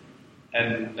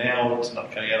 And now it's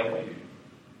not coming out on Wii U.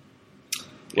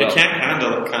 Well- It can't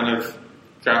handle kind of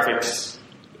graphics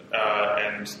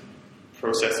and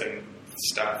processing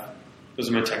stuff. Those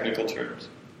are my technical terms.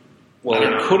 Well, I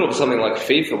don't it know. could have something like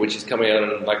FIFA, which is coming out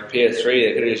on like PS3.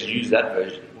 They could have just used that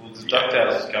version. Well, the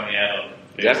DuckTales is coming out on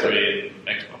Exactly. PS3 and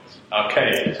Xbox.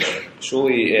 Arcade. So.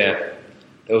 Surely, yeah.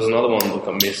 There was another one that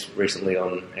got missed recently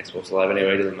on Xbox Live.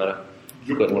 Anyway, it doesn't matter.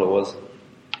 Forgotten what it was.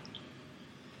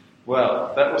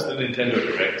 Well, that was the Nintendo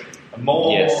Direct.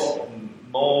 Yes.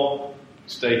 More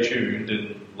stay tuned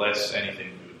and less anything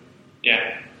good.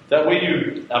 Yeah. That Wii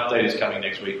U update is coming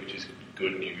next week, which is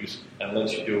good news, and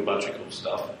lets you do a bunch of cool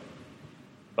stuff.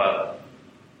 But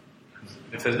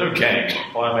if there's no game,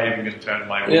 why am I even going to turn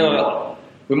my Wii U on?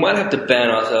 We might have to ban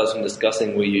ourselves from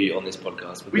discussing Wii U on this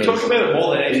podcast. We because talk about it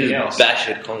more than we anything just else. bash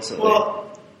it constantly. Well,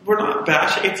 we're not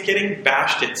bashing. It's getting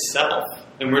bashed itself,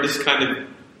 and we're just kind of.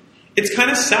 It's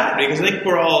kind of sad because I think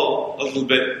we're all a little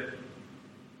bit.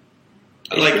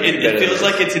 Like it feels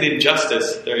like it's an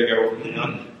injustice. There you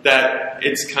go. That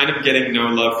it's kind of getting no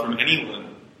love from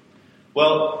anyone.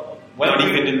 Well, Not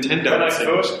even Nintendo. When I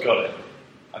first got it,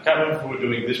 I can't remember if we were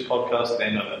doing this podcast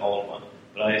then or the old one,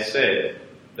 but I said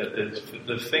that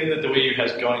the thing that the Wii U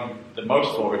has going the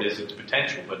most for it is its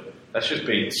potential, but that's just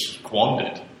being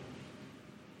squandered.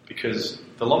 Because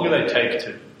the longer they take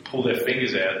to pull their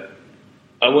fingers out...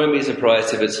 I won't be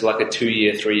surprised if it's like a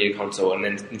 2-year, 3-year console and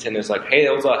then Nintendo's like, hey,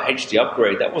 that was our HD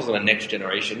upgrade, that wasn't a next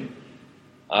generation.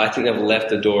 I think they've left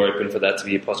the door open for that to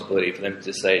be a possibility, for them to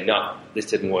just say, no, this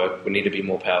didn't work, we need to be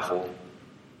more powerful.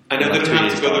 I know they don't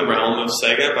have to go the realm of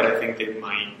Sega, but I think they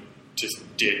might just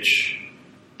ditch.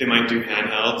 They might do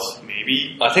handhelds,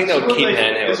 maybe. I think they'll keep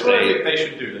handhelds. That's what I think they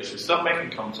should do. They should stop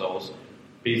making consoles,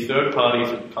 be third party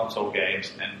for console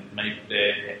games, and make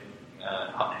their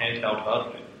handheld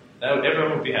hardware.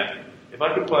 Everyone would be happy. If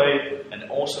I could play an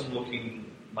awesome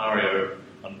looking Mario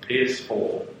on PS4,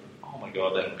 oh my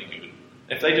god, that would be good.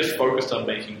 If they just focused on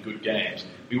making good games,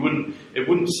 it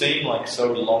wouldn't seem like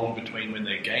so long between when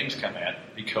their games come out,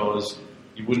 because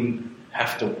you wouldn't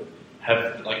have to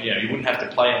you wouldn't have to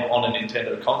play them on a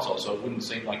Nintendo console, so it wouldn't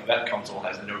seem like that console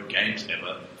has no games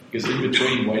ever. Because in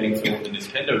between waiting for all the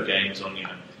Nintendo games on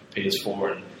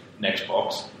PS4 and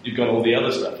Xbox, you've got all the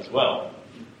other stuff as well.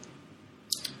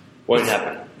 Won't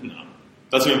happen. No.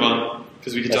 Let's move on,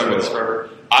 because we could talk about this forever.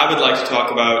 I would like to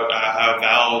talk about how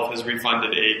Valve has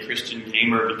refunded a Christian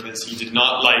gamer because he did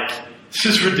not like this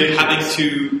is ridiculous. having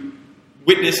to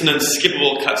witness an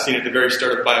unskippable cutscene at the very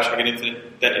start of Bioshock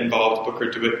Infinite that involved Booker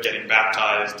DeWitt getting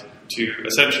baptized to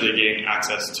essentially gain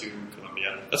access to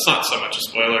Columbia. That's not so much a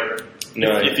spoiler.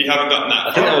 No. If you haven't gotten that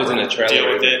I think that was in a trailer.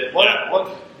 deal with it.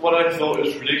 What I thought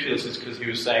was ridiculous is because he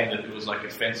was saying that it was like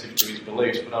offensive to his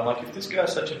beliefs, but I'm like, if this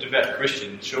guy's such a devout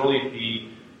Christian, surely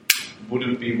he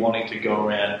wouldn't be wanting to go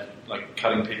around like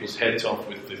cutting people's heads off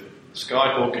with the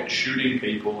skyhook and shooting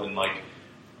people, and like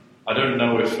I don't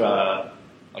know if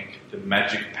like the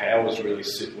magic powers really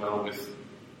sit well with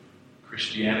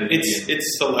Christianity.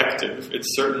 It's selective.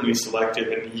 It's certainly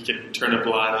selective, and he can turn a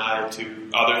blind eye to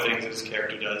other things that his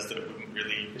character does that wouldn't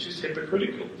really. It's just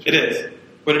hypocritical. It is,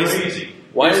 but it is easy.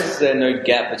 Why is there no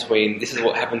gap between this is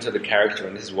what happened to the character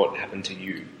and this is what happened to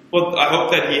you? Well, I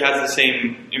hope that he has the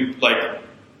same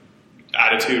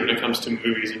attitude when it comes to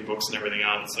movies and books and everything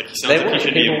else. Like he sounds like he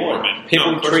should be a Mormon.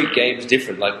 People treat games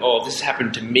different. Like, oh, this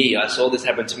happened to me. I saw this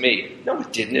happen to me. No,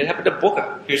 it didn't. It happened to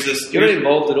Booker. You're not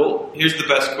involved at all. Here's the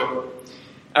best quote.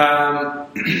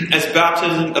 As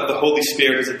baptism of the Holy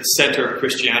Spirit is at the center of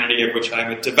Christianity, of which I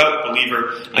am a devout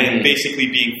believer, I am basically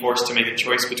being forced to make a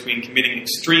choice between committing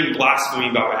extreme blasphemy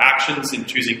by my actions and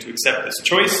choosing to accept this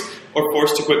choice, or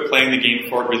forced to quit playing the game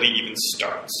before it really even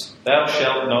starts. Thou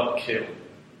shalt not kill.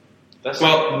 That's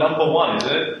number one,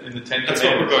 isn't it? In the Ten Commandments. That's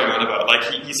what we're going on about. Like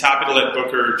he's happy to let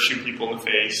Booker shoot people in the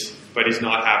face, but he's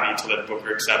not happy to let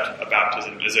Booker accept a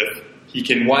baptism as if he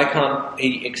can. Why can't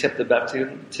he accept the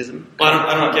baptism?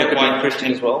 I don't get why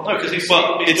Christian as well. No, because he's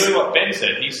doing what Ben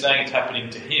said. He's saying it's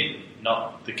happening to him,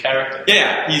 not the character.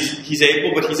 Yeah, he's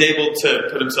able to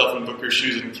put himself in Booker's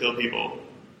shoes and kill people,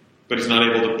 but he's not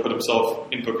able to put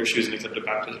himself in Booker's shoes and accept a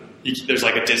baptism. There's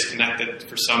like a disconnect that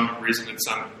for some reason it's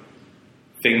some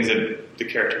things that the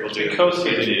character will do. Because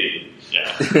he's an idiot.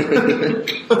 Yeah.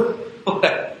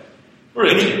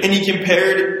 Really? And he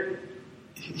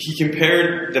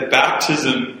compared the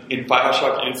baptism in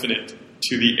Bioshock Infinite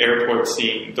to the airport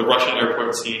scene, the Russian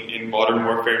airport scene in Modern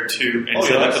Warfare 2, and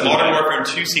said that the Modern Warfare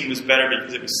 2 scene was better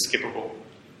because it was skippable.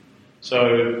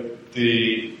 So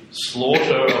the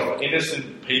slaughter of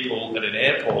innocent people at an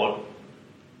airport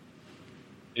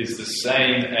is the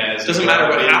same as... Doesn't matter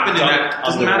what happened in that.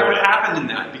 Doesn't matter what happened in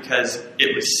that because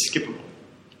it was skippable.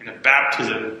 And a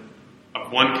baptism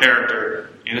of one character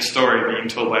in a story being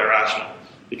told by a rational,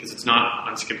 because it's not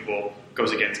unskippable,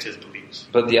 goes against his beliefs.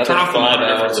 But the other 5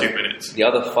 hours, for 2 minutes. The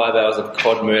other 5 hours of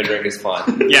COD murdering is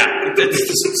fine. Yeah,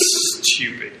 it's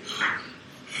stupid.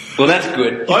 Well, that's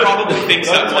good. He probably thinks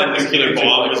that one nuclear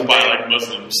bomb was by like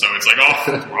Muslims, so it's like,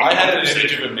 oh. I had an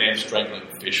image of a man strangling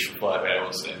fish for 5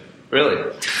 hours then. Really?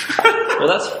 Well,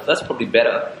 that's probably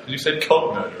better. You said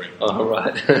COD murdering. Oh,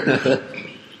 right.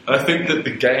 I think that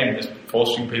the game is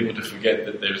forcing people to forget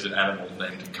that there's an animal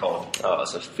named COD. Oh,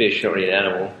 it's a fish, not really an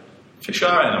animal. Fish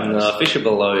are animals. No, fish are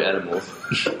below animals.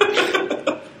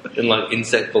 And like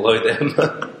insect below them.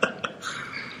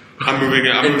 I'm moving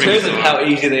in terms of how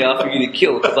easy they are for you to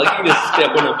kill, because like you just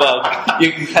step on a bug,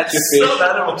 you can catch a fish. Some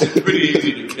animals are pretty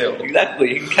easy to kill.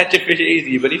 Exactly, you can catch a fish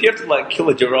easy, but if you have to like kill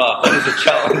a giraffe, that is a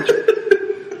challenge.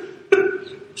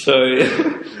 So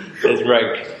there's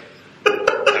rank.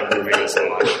 I'm moving us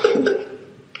along.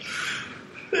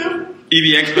 EV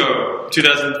Expo.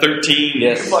 2013.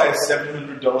 Yes. You can buy a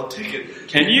 $700 ticket.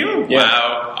 Can you? Yeah.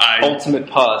 Wow. Ultimate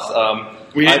Pass.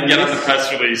 We didn't get on the press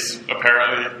release,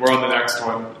 apparently. We're on the next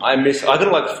one. I got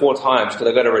it like 4 times because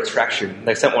I got a retraction.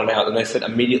 They sent one out and they said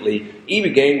immediately,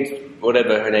 EB Games,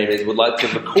 whatever her name is, would like to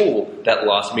recall that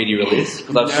last media release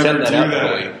because I've sent that out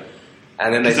for you.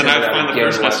 And then they Then sent I it out find the again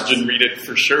first once. message and read it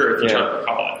for sure if you try to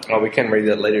recall it. Oh, we can read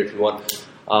that later if you want.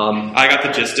 I got the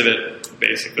gist of it,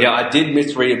 basically. Yeah, I did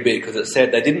misread a bit because it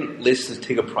said they didn't list the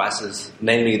ticket prices,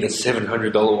 namely the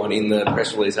 $700 one in the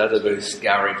press release. I had to go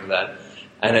scouring for that.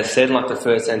 And it said, like the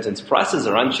first sentence, prices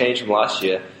are unchanged from last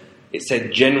year. It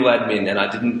said general admin, and I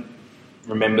didn't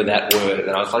remember that word.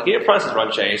 And I was like, yeah, prices are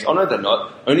unchanged. Oh, no, they're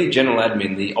not. Only general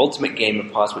admin. The Ultimate Gamer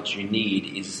Pass, which you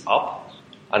need, is up.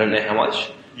 I don't know how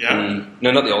much. Yeah. No,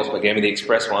 not the Ultimate Gamer, the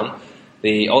Express one.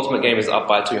 The Ultimate Gamer is up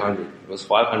by 200. It was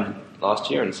 500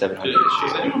 last year and 700 this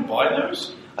Does year. anyone buy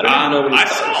those? I don't even know what I it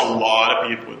saw does. a lot of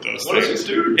people with those What things. does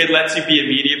it do? It lets you be a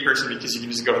media person because you can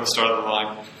just go to the start of the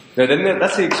line. No, then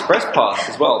that's the Express Pass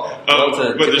as well. Oh, That's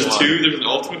a but there's different two? one. There's an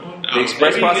ultimate one? The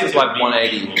Express Maybe Pass you is get like to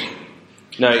 180.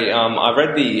 No, I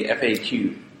read the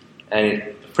FAQ, and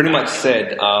it pretty much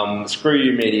said, screw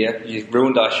you media, you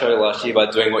ruined our show last year by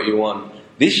doing what you want.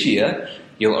 This year,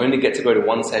 you'll only get to go to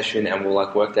one session, and we'll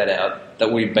work that out. That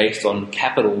will be based on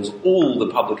capitals, all the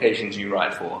publications you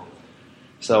write for.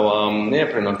 So,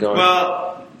 probably not going.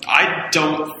 Well, I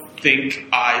don't think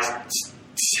I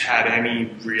had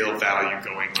any real value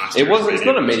going last year. It's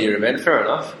not a media event, fair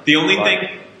enough. The only But-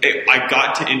 thing, I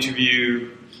got to interview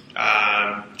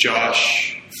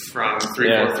Josh from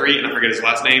 343, and I forget his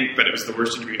last name, but it was the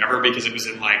worst interview ever because it was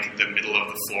in like the middle of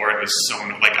the floor. It was so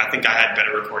I think I had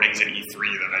better recordings in E3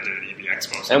 than I did at EB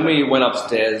Expo. And we went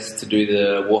upstairs to do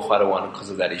the Warfighter one because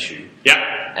of that issue. Yeah.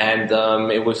 And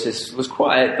it was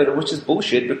quiet, but it was just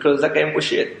bullshit because that game was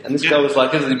shit. And this guy was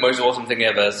like, "This is the most awesome thing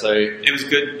ever." So It was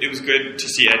good. It was good to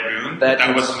see Ed Boon. That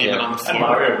That was- wasn't even yeah. on the And floor.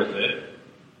 Mario was there.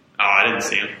 Oh, I didn't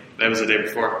see him. That was the day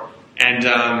before. And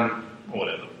Or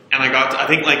whatever. I got to, I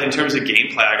think like in terms of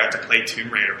gameplay, I got to play Tomb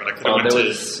Raider, but I could have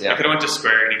went to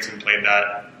Square Enix and played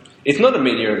that. it's not a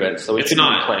media event, so we It's shouldn't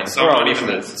be not. playing. So For I'm our not even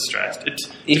listeners. stressed. It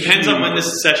If depends you- on when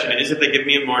this session is. If they give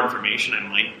me more information, I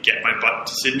might get my butt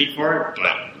to Sydney for it, but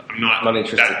I'm not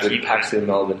Interested that with keen. PAX in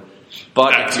Melbourne.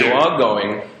 But That if you too. are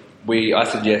going, I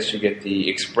suggest you get the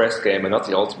Express game and not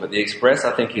the Ultimate. The Express,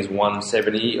 I think, is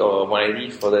 170 or 180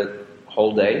 for the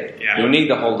whole day. Yeah. You'll need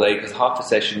the whole day because half the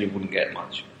session you wouldn't get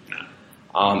much.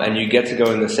 And you get to go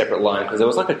in the separate line because there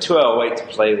was like a 2-hour wait to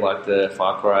play like the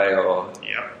Far Cry or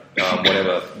Yep.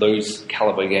 whatever, those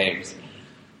caliber games.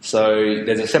 So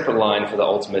there's a separate line for the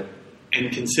Ultimate.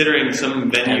 And considering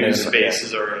some venue And then-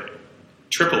 spaces are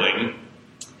tripling,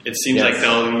 it seems Yes. like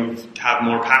they'll have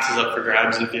more passes up for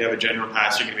grabs. If you have a general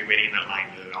pass, you're going to be waiting in that line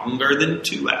longer than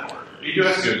 2 hours. You do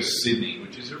have to go to Sydney,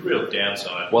 which is a real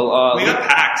downside. Well, We got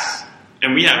PAX,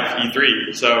 and we have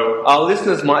E3, so our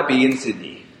listeners might be in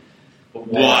Sydney.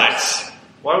 what?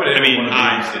 Why would anyone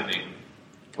I mean, want to be in Sydney?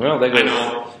 Well, they I got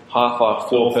know. half our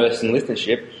 4-person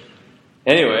listenership.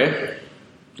 Anyway,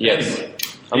 yes.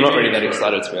 I'm not really that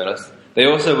excited, to be honest. They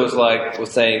also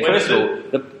was saying, When first is of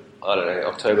all, I don't know,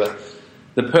 October.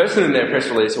 The person in their press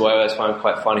release who I always find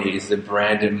quite funny is the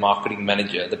brand and marketing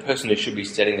manager, the person who should be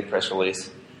setting the press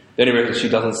release. The only reason she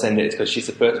doesn't send it is because she's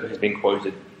the person who's been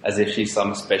quoted as if she's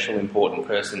some special important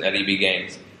person at EB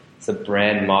Games. It's a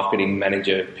brand marketing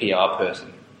manager, PR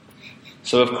person.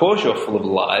 So of course you're full of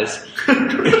lies.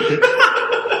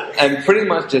 And pretty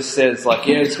much just says like,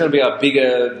 yeah, it's going to be our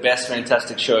bigger, best,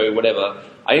 fantastic show, whatever.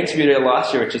 I interviewed her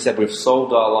last year and she said we've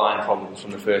solved our line problems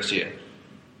from the first year.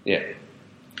 Yeah.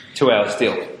 2 hours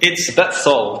still. That's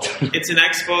solved. It's an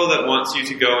expo that wants you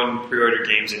to go and pre-order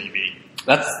games in EB.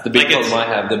 That's the big Like, problem I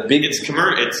have. It's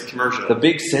commercial. The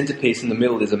big centerpiece in the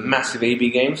middle is a massive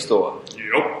EB game store.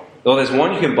 Yep. Well, there's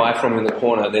one you can buy from in the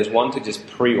corner. There's one to just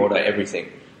pre-order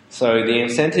everything. So the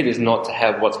incentive is not to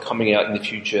have what's coming out in the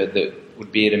future that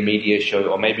would be at a media show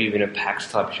or maybe even a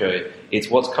PAX type show. It's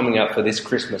what's coming out for this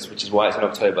Christmas, which is why it's in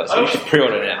October. So you should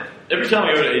pre-order now. Every time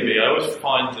I go to EB, I always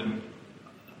find them.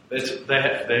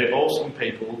 They're awesome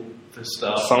people for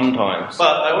stuff. Sometimes. But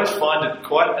I always find it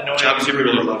quite annoying Obviously,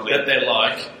 people are lovely. that they're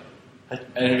like,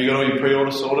 and have you got all your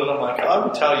pre-order sorted? I'm like, I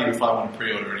would tell you if I want to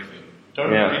pre-order anything. Don't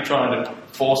be trying to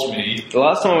force me. The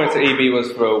last time I went to EB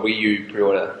was for a Wii U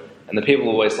pre-order. And the people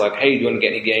were always like, hey, do you want to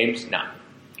get any games? No.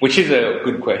 Which is a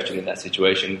good question in that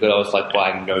situation. But I was like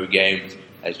buying no games,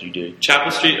 as you do.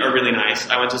 Chapel Street are really nice.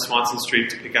 I went to Swanson Street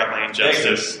to pick up my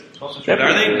Injustice. They're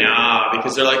Are they? pretty good. No,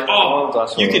 because they're like, oh,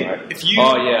 that's you all can right. if you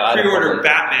I had a pre-order problem.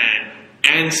 Batman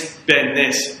and spend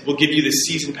this. We'll give you the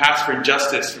season pass for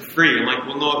Injustice for free. I'm like,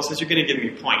 well, no, it says you're going to give me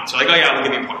points. They're like, oh yeah, we'll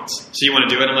give you points. So you want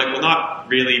to do it? I'm like, well, not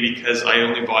really, because I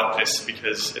only bought this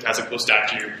because it has a cool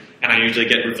statue, and I usually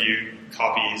get review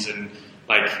copies, and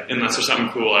like, unless there's something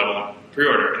cool, I won't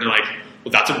pre-order. And they're like,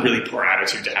 well, that's a really poor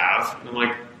attitude to have. And I'm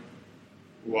like,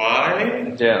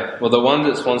 why? Yeah. Well, the one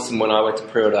at Swanson, when I went to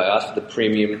pre-order, I asked for the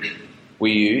premium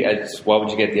Wii U, and why would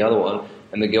you get the other one?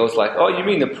 And the girl's like, oh, you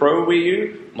mean the Pro Wii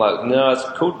U? I'm like, no, it's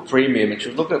called Premium. And she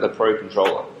was looking at the Pro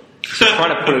controller. She was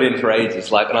trying to put it in for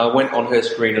ages. Like, and I went on her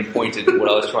screen and pointed at what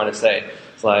I was trying to say.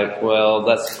 It's like, well,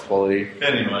 that's quality.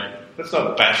 Anyway, let's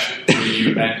not bash Wii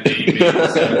U and TV at the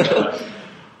same time.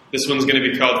 This one's going to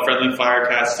be called Friendly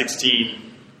Firecast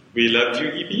 16. We love you,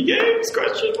 EB Games?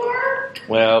 Question mark.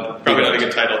 Well, Probably not a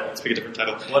good title. Let's pick a different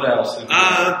title. What else?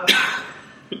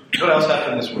 What else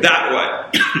happened this week? That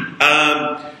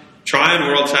one. Tryon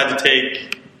Worlds had to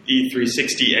take the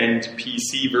 360 and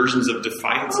PC versions of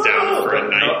Defiance down for a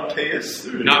night. Not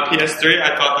PS3. Not PS3.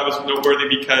 I thought that was noteworthy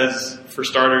because, for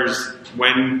starters,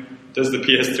 when does the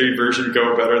PS3 version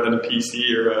go better than a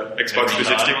PC or a Xbox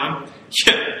 360 one?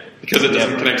 Yeah, because it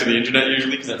doesn't connect to the internet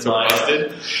usually because it's so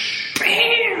busted.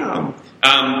 Bam!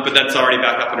 But that's already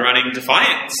back up and running.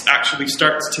 Defiance actually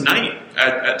starts tonight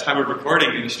at time of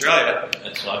recording in Australia.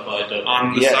 At Sci-Fi.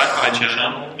 On the Sci-Fi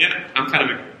channel. Yeah, I'm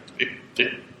kind of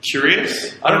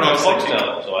curious. I don't know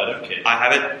Foxtel, so I don't care. I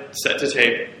have it set to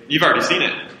tape. You've already seen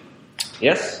it.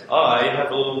 Yes? I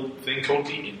have a little thing called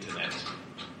the internet.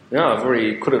 Yeah, I've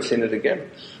already could have seen it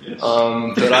again. Yes.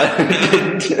 But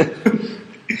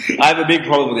I have a big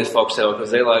problem with this Foxtel because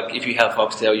they're like, if you have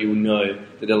Foxtel, you will know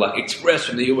that they're like, Express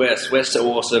from the US, we're so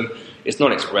awesome. It's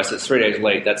not Express, it's 3 days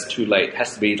late, that's too late. It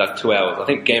has to be like 2 hours. I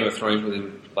think Game of Thrones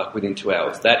within 2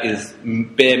 hours. That is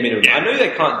bare minimum. I know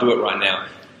they can't do it right now.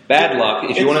 Bad luck.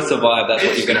 If you want to survive, that's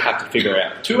what you're going to have to figure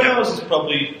out. 2 hours is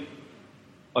probably,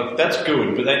 like, that's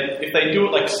good, but then if they do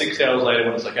it like 6 hours later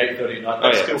when it's like 8:30 at night,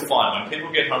 that's still fine. When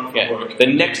people get home from work. The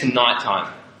next night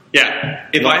time. Yeah.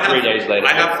 If Not 3 days later.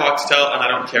 I have Foxtel and I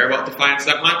don't care about Defiance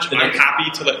that much, I'm happy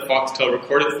to let Foxtel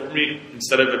record it for me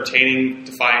instead of obtaining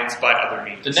Defiance by other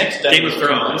means. The next day Game of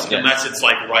Thrones, unless it's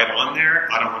like right on there,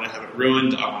 I don't want to have it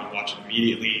ruined. I want to watch it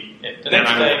immediately. Yeah, the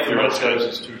next day, if the rest goes,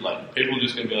 it's too late. People are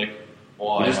just going to be like,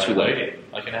 why It is am too I late. waiting?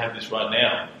 I can have this right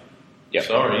now. Yep.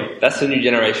 Sorry. That's the new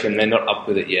generation. They're not up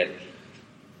with it yet.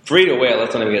 Free to wear,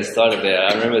 let's not even get started there.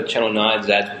 I remember Channel 9's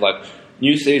ads were like,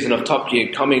 new season of Top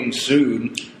Gear coming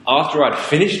soon. After I'd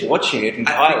finished watching it I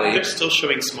entirely. think they're still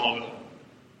showing Smallville.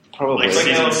 Probably. Like It's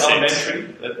like season 6.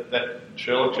 Elementary, that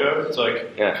Sherlock show. It's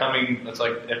like Yeah. coming, it's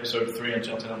like episode 3 on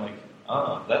Channel 10. I'm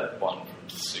like, that one from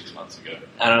 6 months ago.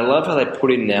 And I love how they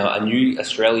put in now a new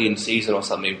Australian season or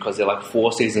something because they're like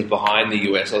 4 seasons behind the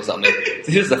US or something.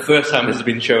 This is the first time it's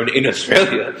been shown in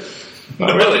Australia.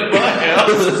 Not really.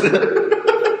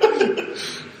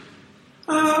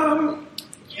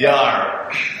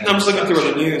 Yar. I'm just looking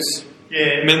through the news.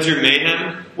 Yeah. Men's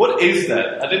Mayhem. What is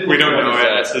that? I didn't. We don't know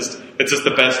What is it. It's just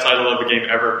the best title of a game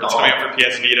ever. It's coming out for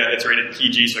PS Vita. It's rated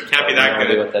PG, so it can't be that I don't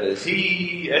know good. what that is.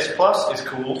 PS Plus is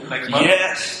cool next month.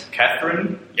 Yes!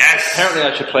 Catherine. Yes. Apparently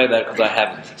I should play that because I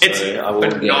haven't. So It's I will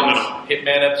phenomenal.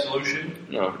 Hitman Absolution.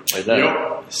 No, play that.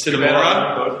 Yep.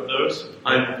 Cinemora Both of those.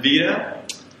 on Vita.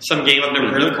 Some game I've never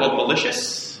heard of called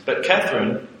Malicious. But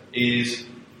Catherine is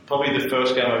probably the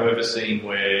first game I've ever seen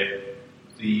where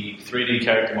the 3D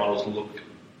character models look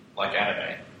like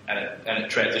anime, and it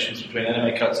transitions between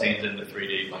anime cutscenes and the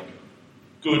 3D. Like,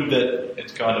 good that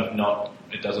it's kind of not.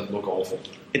 It doesn't look awful.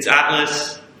 It's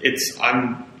Atlas.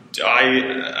 I'm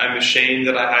ashamed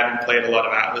that I hadn't played a lot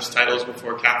of Atlas titles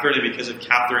before Catherine, and because of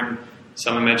Catherine,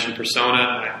 someone mentioned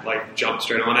Persona, and I jumped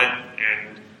straight on it.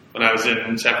 And when I was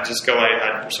in San Francisco, I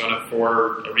had Persona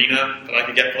 4 Arena that I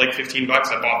could get for like $15.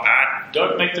 I bought that.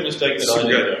 Don't make the mistake that Super I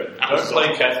did. good. Though. Don't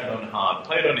play Catherine on hard.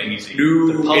 Play it on easy. No,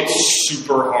 The puzzles- it's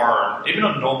super hard. even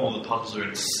on normal, the puzzles are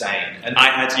insane. And I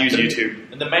had to use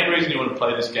YouTube. And the main reason you want to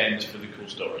play this game is for the cool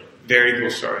story. Very cool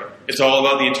story. It's all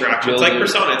about the interaction. It's like Building.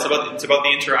 Persona. It's about the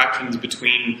interactions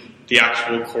between the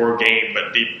actual core game,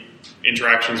 but the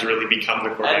interactions really become the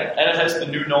core game. And it has the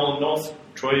new Nolan North,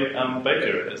 Troy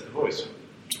Baker as the voice.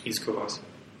 He's cool, boss.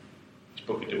 He's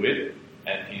Booker DeWitt,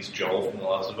 and he's Joel from The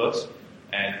Last of Us,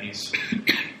 and he's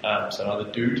some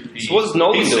other dude. So what's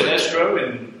Nolan he's doing? Sinestro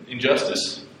in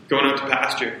Injustice. Going out to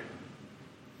pasture.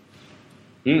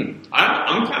 Hmm.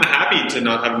 I'm kind of happy to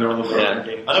not have Nolan North Yeah. in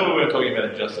games. I know we weren't talking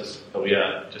about Injustice, but we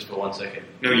are, just for 1 second.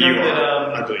 No, know you that,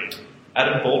 are. I believe.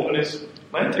 Adam Baldwin is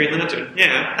Lantern, Green Lantern.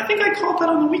 Yeah, I think I called that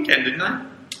on the weekend, didn't I?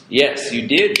 Yes, you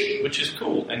did. which is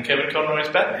cool, and Kevin Conroy is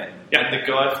Batman. Yeah. And the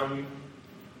guy from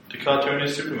the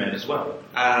cartoonist Superman as well.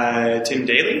 Tim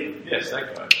Daly? Yes,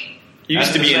 that guy. He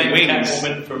used to be in Wings.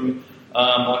 Catwoman from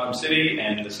Arkham City,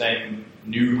 and the same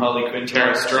new Harley Quinn.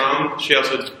 Tara Strong. She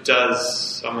also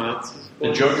does someone else's.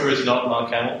 The Joker is not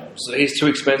Mark Hamill. So he's too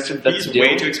expensive. That's He's the deal.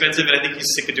 way too expensive, and I think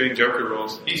he's sick of doing Joker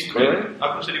roles. He's Really? great.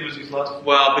 Arkham City was his last.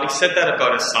 Well, but he said that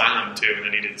about Asylum too, and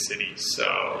then he did City.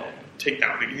 So take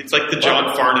that. It's like the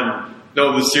John Farnham.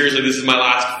 No, but seriously, this is my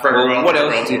last farewell. Well, what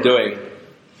else is he farewell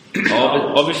doing?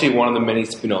 Obviously, one of the many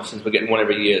spin-offs, since we're getting one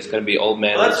every year, is going to be Old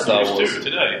Man Well, and that's Star news Wars. too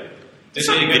today.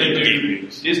 Disney Disney are going to do.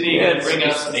 Disney are going to Yeah, bring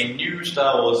it's- us a new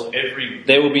Star Wars every.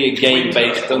 There will be a game winter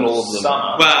based on all of them.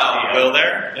 Summer. Well, Yeah. will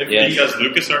there? Yes. Because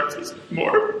LucasArts is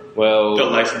more. Well, They'll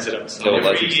license it out. They'll Every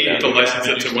license it year out. They'll we're license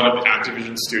gonna it have to a one of new the Star Wars.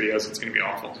 Activision studios. It's going to be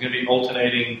awful. It's going to be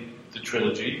alternating the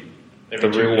trilogy every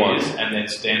The 2 real one. years, and then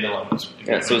standalones.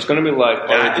 yeah, so it's going to be like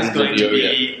That is Origins going of to Yoda.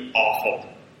 be awful.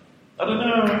 I don't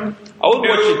know. I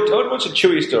would watch a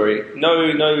Chewie story.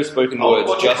 No spoken I'll words.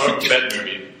 watch Just a Boba Fett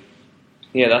movie.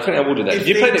 yeah, I think I will do that. If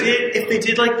Did you play if they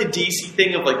did like the DC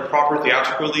thing of like proper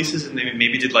theatrical releases, and they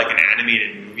maybe did like an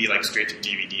animated movie like straight to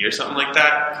DVD or something like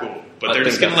that, cool. But I they're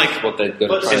think just gonna that's like what they're going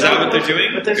But to is that what they're doing?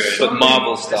 But there's Good. so But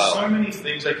Marvel many, style. There's so many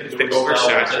things they can do They with Star Wars.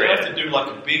 They oversaturate don't have to do like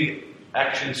a big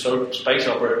action soap space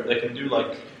opera. They can do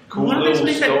like cool why don't they little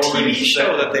just make that stories. TV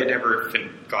show that they never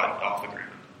got off the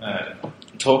ground?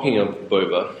 Talking of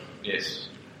Boba, Yes.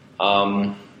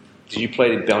 did you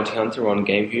play the Bounty Hunter on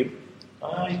GameCube?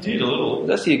 I did a little. It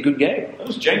was actually a good game. That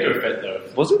was Jango Fett though.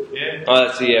 Was it? Yeah. Oh,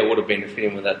 that's, yeah, it would have been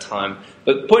fitting with that time.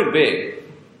 But point being,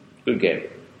 good game.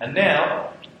 And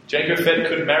now Jango Fett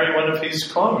could marry one of his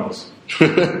clones.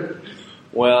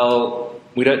 Well,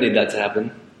 we don't need that to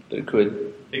happen, but it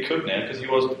could. He could now because he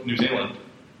was New Zealand.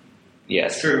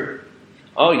 Yes. True.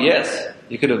 Oh, yes.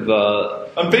 You could have,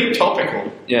 I'm being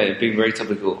topical. yeah, been very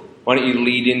topical. Why don't you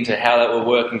lead into how that will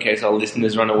work in case our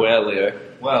listeners run away, Leo?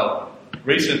 Well,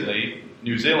 recently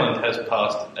New Zealand has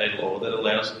passed a law that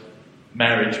allows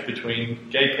marriage between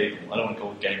gay people. I don't want to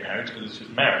call it gay marriage because it's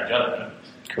just marriage. I don't know.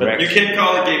 Correct. You can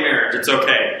call it gay marriage. It's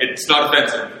okay. It's not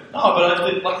offensive. No,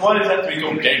 but like, why does it have to be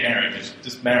called gay marriage? It's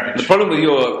just marriage. The problem with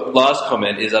your last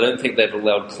comment is I don't think they've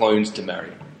allowed clones to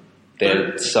marry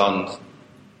their sons,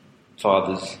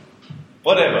 fathers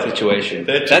Whatever. situation.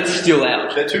 They're two- That's still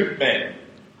out. They're two men.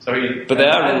 So But they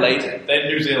are related. They're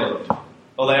New Zealand.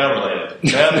 Well, they are related.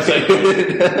 They are the same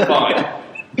people.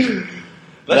 Fine.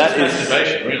 That's That is-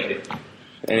 masturbation, really.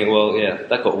 Anyway, well, yeah,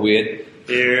 that got weird.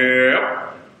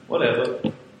 Yeah. Whatever.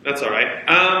 That's alright.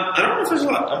 I don't know if there's a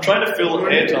lot. I'm trying to fill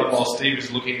airtime while Steve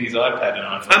is looking at his iPad and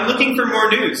iPhone. I'm looking for more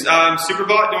news.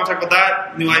 Superbot, do you want to talk about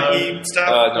that? New IP stuff?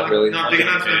 not really. Not big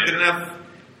enough, not good enough.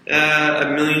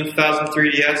 1,000,000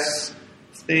 3DS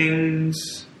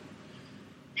things.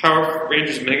 Power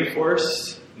Rangers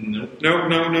Megaforce. Nope.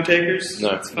 No takers? No,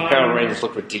 It's fine. Power Rangers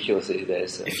look ridiculous these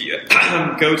days. So. If you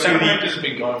go to Power the... Rangers have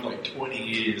been going for like 20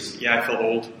 years. Yeah, I feel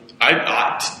old.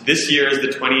 This year is the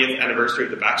 20th anniversary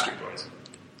of the Backstreet Boys.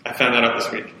 I found that out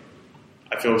this week.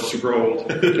 I feel super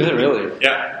old. Is it really?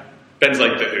 Yeah. Ben's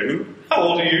like, the who? How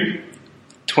old are you?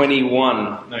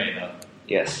 21, No, you're not.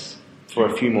 yes, for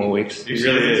a few more weeks. He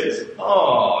really is.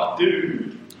 Oh,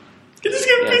 dude. Just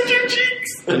get Yes. picture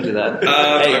cheeks. Into that.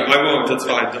 I Hey, won't. That's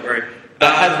fine. Don't worry.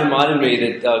 that has reminded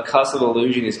me that Castle of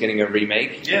Illusion is getting a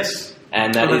remake, Yes.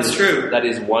 and that Oh, that's is true. That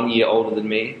is 1 year older than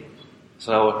me,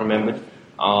 so I remembered.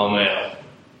 Well,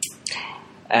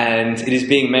 And it is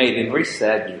being made in very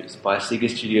sad news by Sega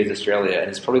Studios Australia, and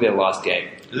it's probably their last game.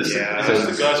 is Yeah.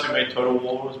 this the guys who made Total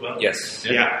War as well? Yes.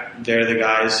 Yeah, they're the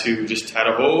guys who just had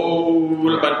a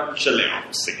whole bunch of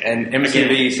layoffs again. And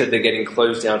MCV said they're getting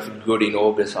closed down for good in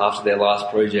August after their last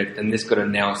project, and this got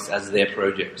announced as their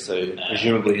project, so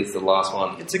presumably it's the last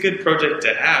one. It's a good project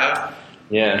to have.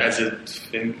 Yeah. As a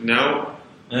thing. No.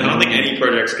 I don't think any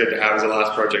project's good to have as a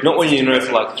last project. Not when you know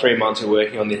for like 3 months you're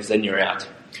working on this, then you're out.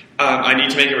 I need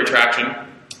to make a retraction.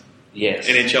 Yes.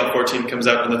 NHL 14 comes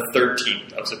out on the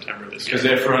 13th of September this year. Because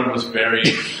everyone was very...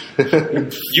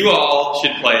 You all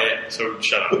should play it, so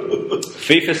shut up.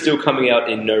 FIFA's still coming out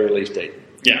in no release date.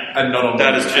 Yeah. And not on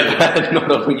That is true.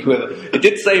 Not on Wii U. It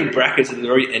did say in brackets at the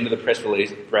very end of the press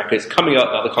release, brackets, coming out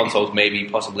on other consoles, maybe,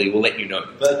 possibly, we'll let you know.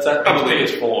 That probably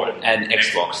is for it. And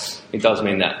Xbox. It does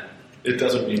mean that. It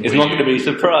doesn't mean... It's not going to be a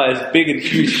surprise, big and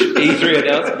huge E3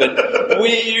 announcement.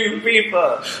 Wii U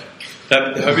FIFA.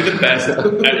 That would be the best at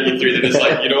E3. That is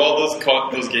like, you know, all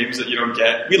those games that you don't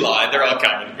get. We lied. They're all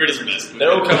coming. We're just missing.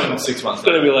 They're all coming 6 months It's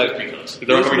going to be like, because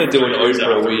they're all going to coming do an 3 years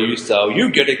Oprah after. Wii U style.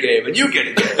 You get a game and you get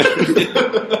a game.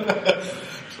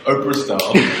 Oprah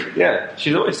style. Yeah,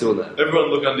 she's always doing that. Everyone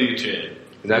look under your chair.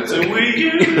 Exactly. It's a Wii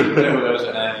U. Everyone goes,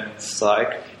 and...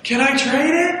 Psych. Can I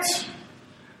trade it?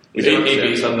 Is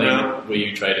EB something No. where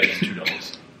you trade it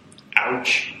 $2?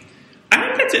 Ouch. I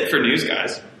think that's it for news,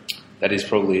 guys. That is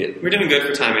probably it. We're doing good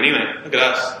for time anyway. Look at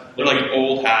us. We're like an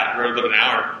old hat. We're about an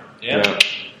hour. Yeah.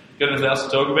 Got anything else to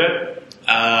talk about?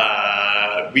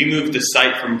 We moved the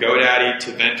site from GoDaddy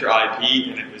to Venture IP,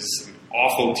 and it was some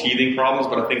awful teething problems,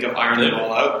 but I think I've ironed it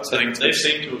all out. So I think They it's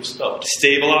seem to have stopped.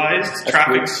 stabilized.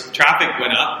 Traffic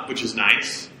went up, which is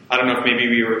nice. I don't know if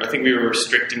maybe I think we were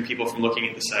restricting people from looking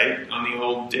at the site on the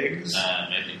old digs.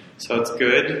 Maybe. So it's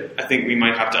good. I think we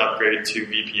might have to upgrade to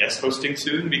VPS hosting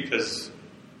soon because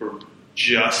we're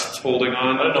just holding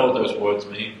on. I don't know what those words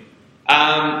mean.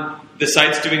 The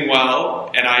site's doing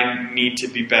well, and I need to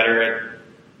be better at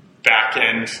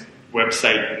back-end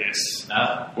website-ness,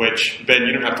 which, Ben,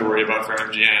 you don't have to worry about for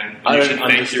MGN. I You don't should thank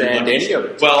your understand lucky any of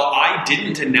it. Well, I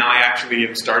didn't, and now I actually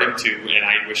am starting to, and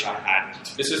I wish I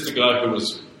hadn't. This is the guy who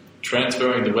was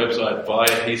transferring the website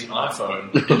via his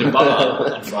iPhone in a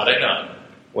bar on Friday night.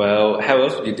 Well, how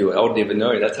else would you do it? I wouldn't even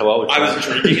know. That's how I would I try was it.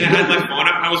 drinking, and I had my phone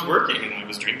up, and I was working, and I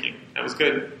was drinking. That was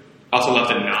good. I also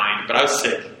left at 9, but I was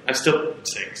sick. I'm still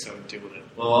sick, so deal with it.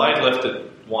 Well, I left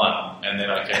at 1, and then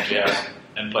I came to your house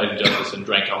and played Injustice and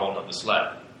drank a whole nother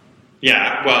slab.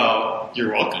 Yeah, well,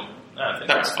 you're welcome. I think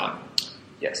That was fun.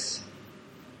 Yes.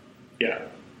 Yeah.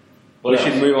 We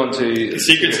should move on to The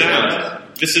secret sound.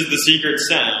 This is the secret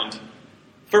sound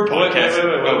for Wait, podcast.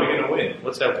 what are we going to win?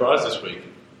 What's our prize this week?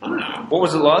 I don't know. What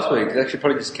was it last week? It actually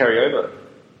probably just carry over.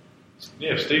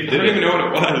 Yeah, Steve I did don't even it. know what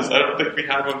it was. I don't think we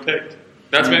had one picked.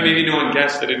 That's why maybe no one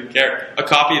guessed. I didn't care. A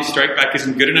copy of Strike Back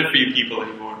isn't good enough for you people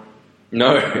anymore.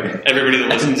 No. Everybody that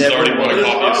listens has never already bought a There's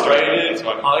copy of Strike Back. R-rated, That's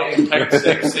why. high-impact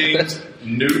sex scenes,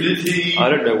 nudity. I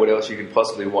don't know what else you could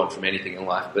possibly want from anything in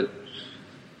life, but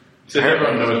So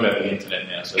everyone knows about the internet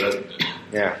now, so that's good.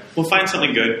 yeah. We'll find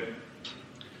something good.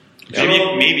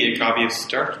 Maybe a copy of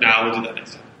Stark. No, we'll do that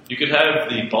next time. You could have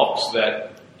the box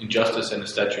that Injustice and the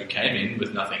Statue came in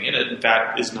with nothing in it.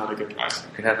 That is not a good price.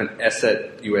 You can have an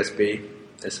asset USB.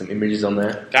 There's some images on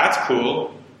there. That's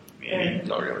cool. Maybe.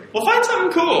 Not really. We'll find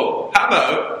something cool. How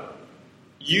about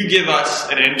you give us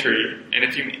an entry, and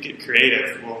if you make it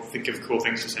creative, we'll think of cool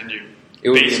things to send you. It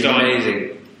would be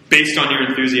amazing. Based on your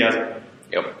enthusiasm.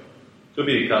 Yep. Could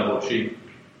be a cardboard sheet.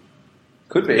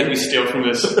 Could be. That we steal from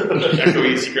this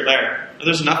echoey secret lair.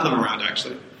 There's enough of them around,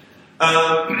 actually.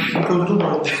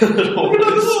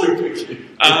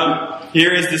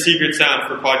 Here is the secret sound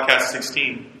for podcast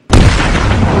 16.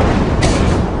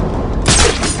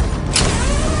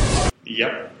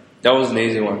 Yep. That was an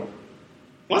easy one.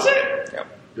 Was it? Yep.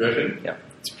 You reckon? Yep.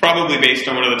 It's probably based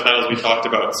on one of the titles we talked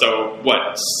about. So,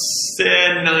 what?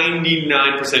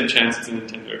 99% chance it's a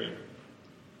Nintendo game.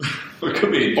 It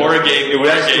could be. Or a game. It would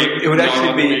actually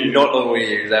not be Wii U. not on Wii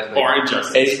U, exactly. Or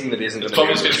Injustice. Anything that isn't It's going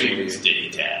probably to just be going to be Wii U. Steady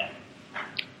Town.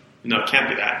 No, it can't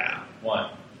be that now.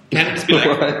 Why? Can't it just be like,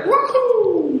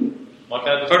 woohoo! Why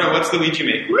can't it Oh no, what's the Luigi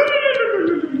make?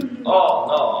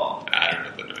 Oh, I don't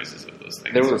know the noises of those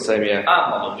things. They're all the same, yeah. no.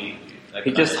 I'm on a beat.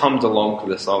 He just hummed along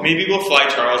to the song. Maybe we'll fly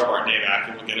Charles Barnet back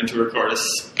and we'll get him to record a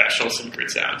special secret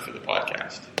sound for the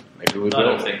podcast. Maybe we I will.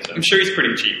 don't think so. I'm sure he's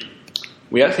pretty cheap.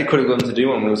 We actually could have gone to do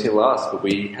one when he was here last, but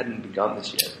we hadn't begun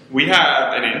this yet. We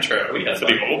have an intro We have for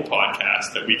the old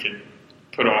podcast that we could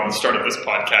put on the start of this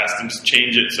podcast and just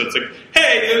change it so it's like,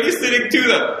 hey, you're listening to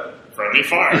the Friendly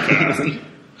Firecast.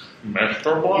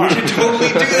 Master We should totally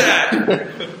do that.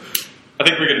 I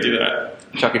think we're going to do that.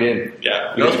 Chuck it in.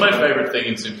 Yeah. That was my favourite thing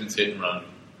in Simpsons Hit and Run.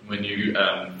 When you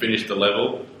finished the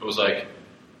level, it was like,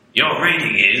 your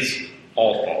rating is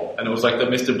awful. And it was like the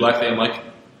Mr. Black thing. I'm like,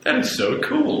 that is so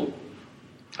cool.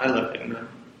 I love hitting them.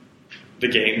 The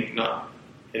game, not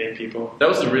hitting people. That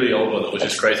was the really old one that was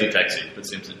just Crazy Taxi, but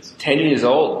Simpsons. 10 years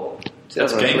old.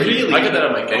 That's 2003. GameCube. Really? I got that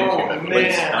on my GameCube. Oh, at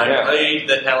least. man. I Yeah. played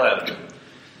the hell out of it.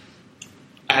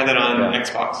 I had that on Yeah.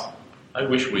 Xbox. I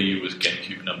wish Wii U was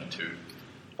GameCube number 2.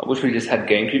 I wish we just had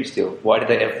GameCube still. Why did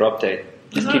they ever update?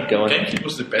 Just keep going. GameCube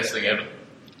was the best thing ever.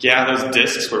 Yeah, those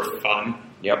discs were fun.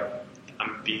 Yep.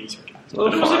 I'm being sarcastic.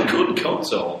 But it was a good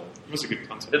console. It was a good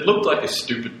concept. It looked like a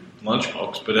stupid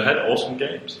lunchbox, but it had awesome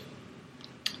games.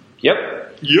 Yep.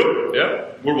 Yep. Yeah.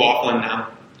 We're waffling now.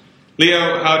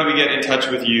 Leo, how do we get in touch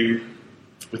with you?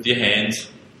 With your hands.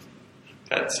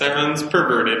 That sounds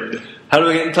perverted. How do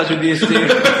we get in touch with you, Steve?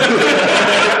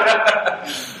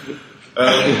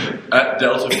 At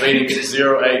Delta Phoenix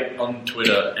 08 on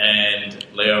Twitter and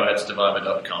Leo at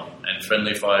Stevivor.com and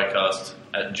friendlyfirecast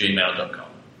at gmail.com.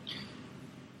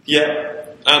 Yeah.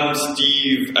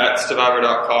 Steve at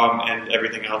Stevivor.com and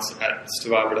everything else at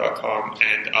Stevivor.com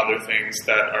and other things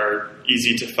that are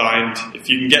easy to find. If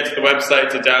you can get to the website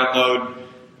to download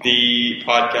the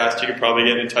podcast, you could probably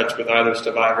get in touch with either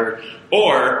Stevivor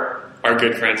or our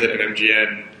good friends at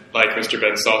MMGN, like Mr.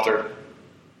 Ben Salter.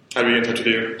 How do we get in touch with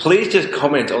you? Please just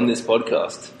comment on this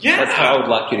podcast. Yeah. That's how I would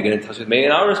like you to get in touch with me,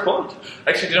 and I'll respond.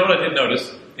 Actually, do you know what I did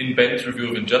notice? In Ben's review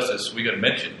of Injustice, we got a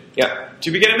mention. Yeah.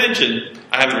 Did we get a mention?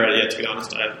 I haven't read it yet, to be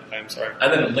honest. I'm sorry.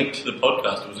 And then a link to the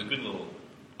podcast. It was a good little...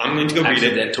 I'm going to go read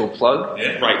it Accidental plug.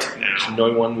 Yeah. right now.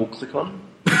 No one will click on.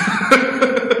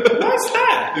 What's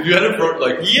that? If you had it brought,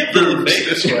 like, Yeah, the boobs. thing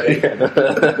this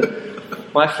way.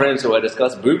 My friends who I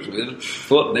discuss boobs with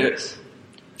thought this.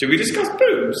 Did we discuss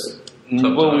boobs?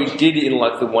 Well, we did in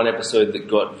like the one episode that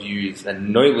got views and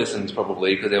no listens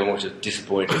probably because everyone was just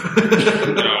disappointed.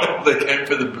 No. They came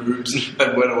for the boobs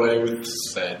and went away with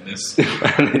sadness.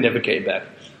 And they never came back.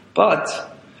 But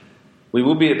we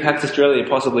will be at PAX Australia,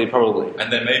 possibly, probably.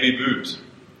 And there may be boobs.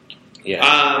 Yeah.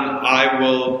 I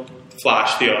will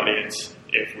flash the audience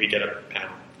if we get a panel.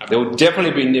 There will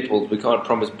definitely be nipples. We can't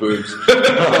promise boobs.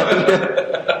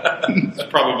 It's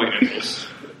probably nipples.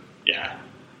 Yeah.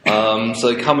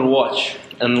 So come and watch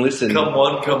and listen. Come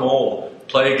one, come all.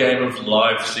 Play a game of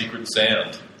live secret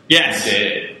sound. Yes.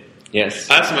 Dead. Yes.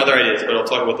 I have some other ideas, but I'll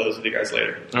talk about those with you guys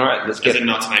later. All right. Let's As in get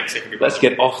not tonight, because it could be let's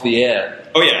get off the air.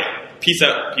 Oh yeah. Peace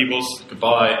out, peoples.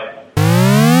 Goodbye.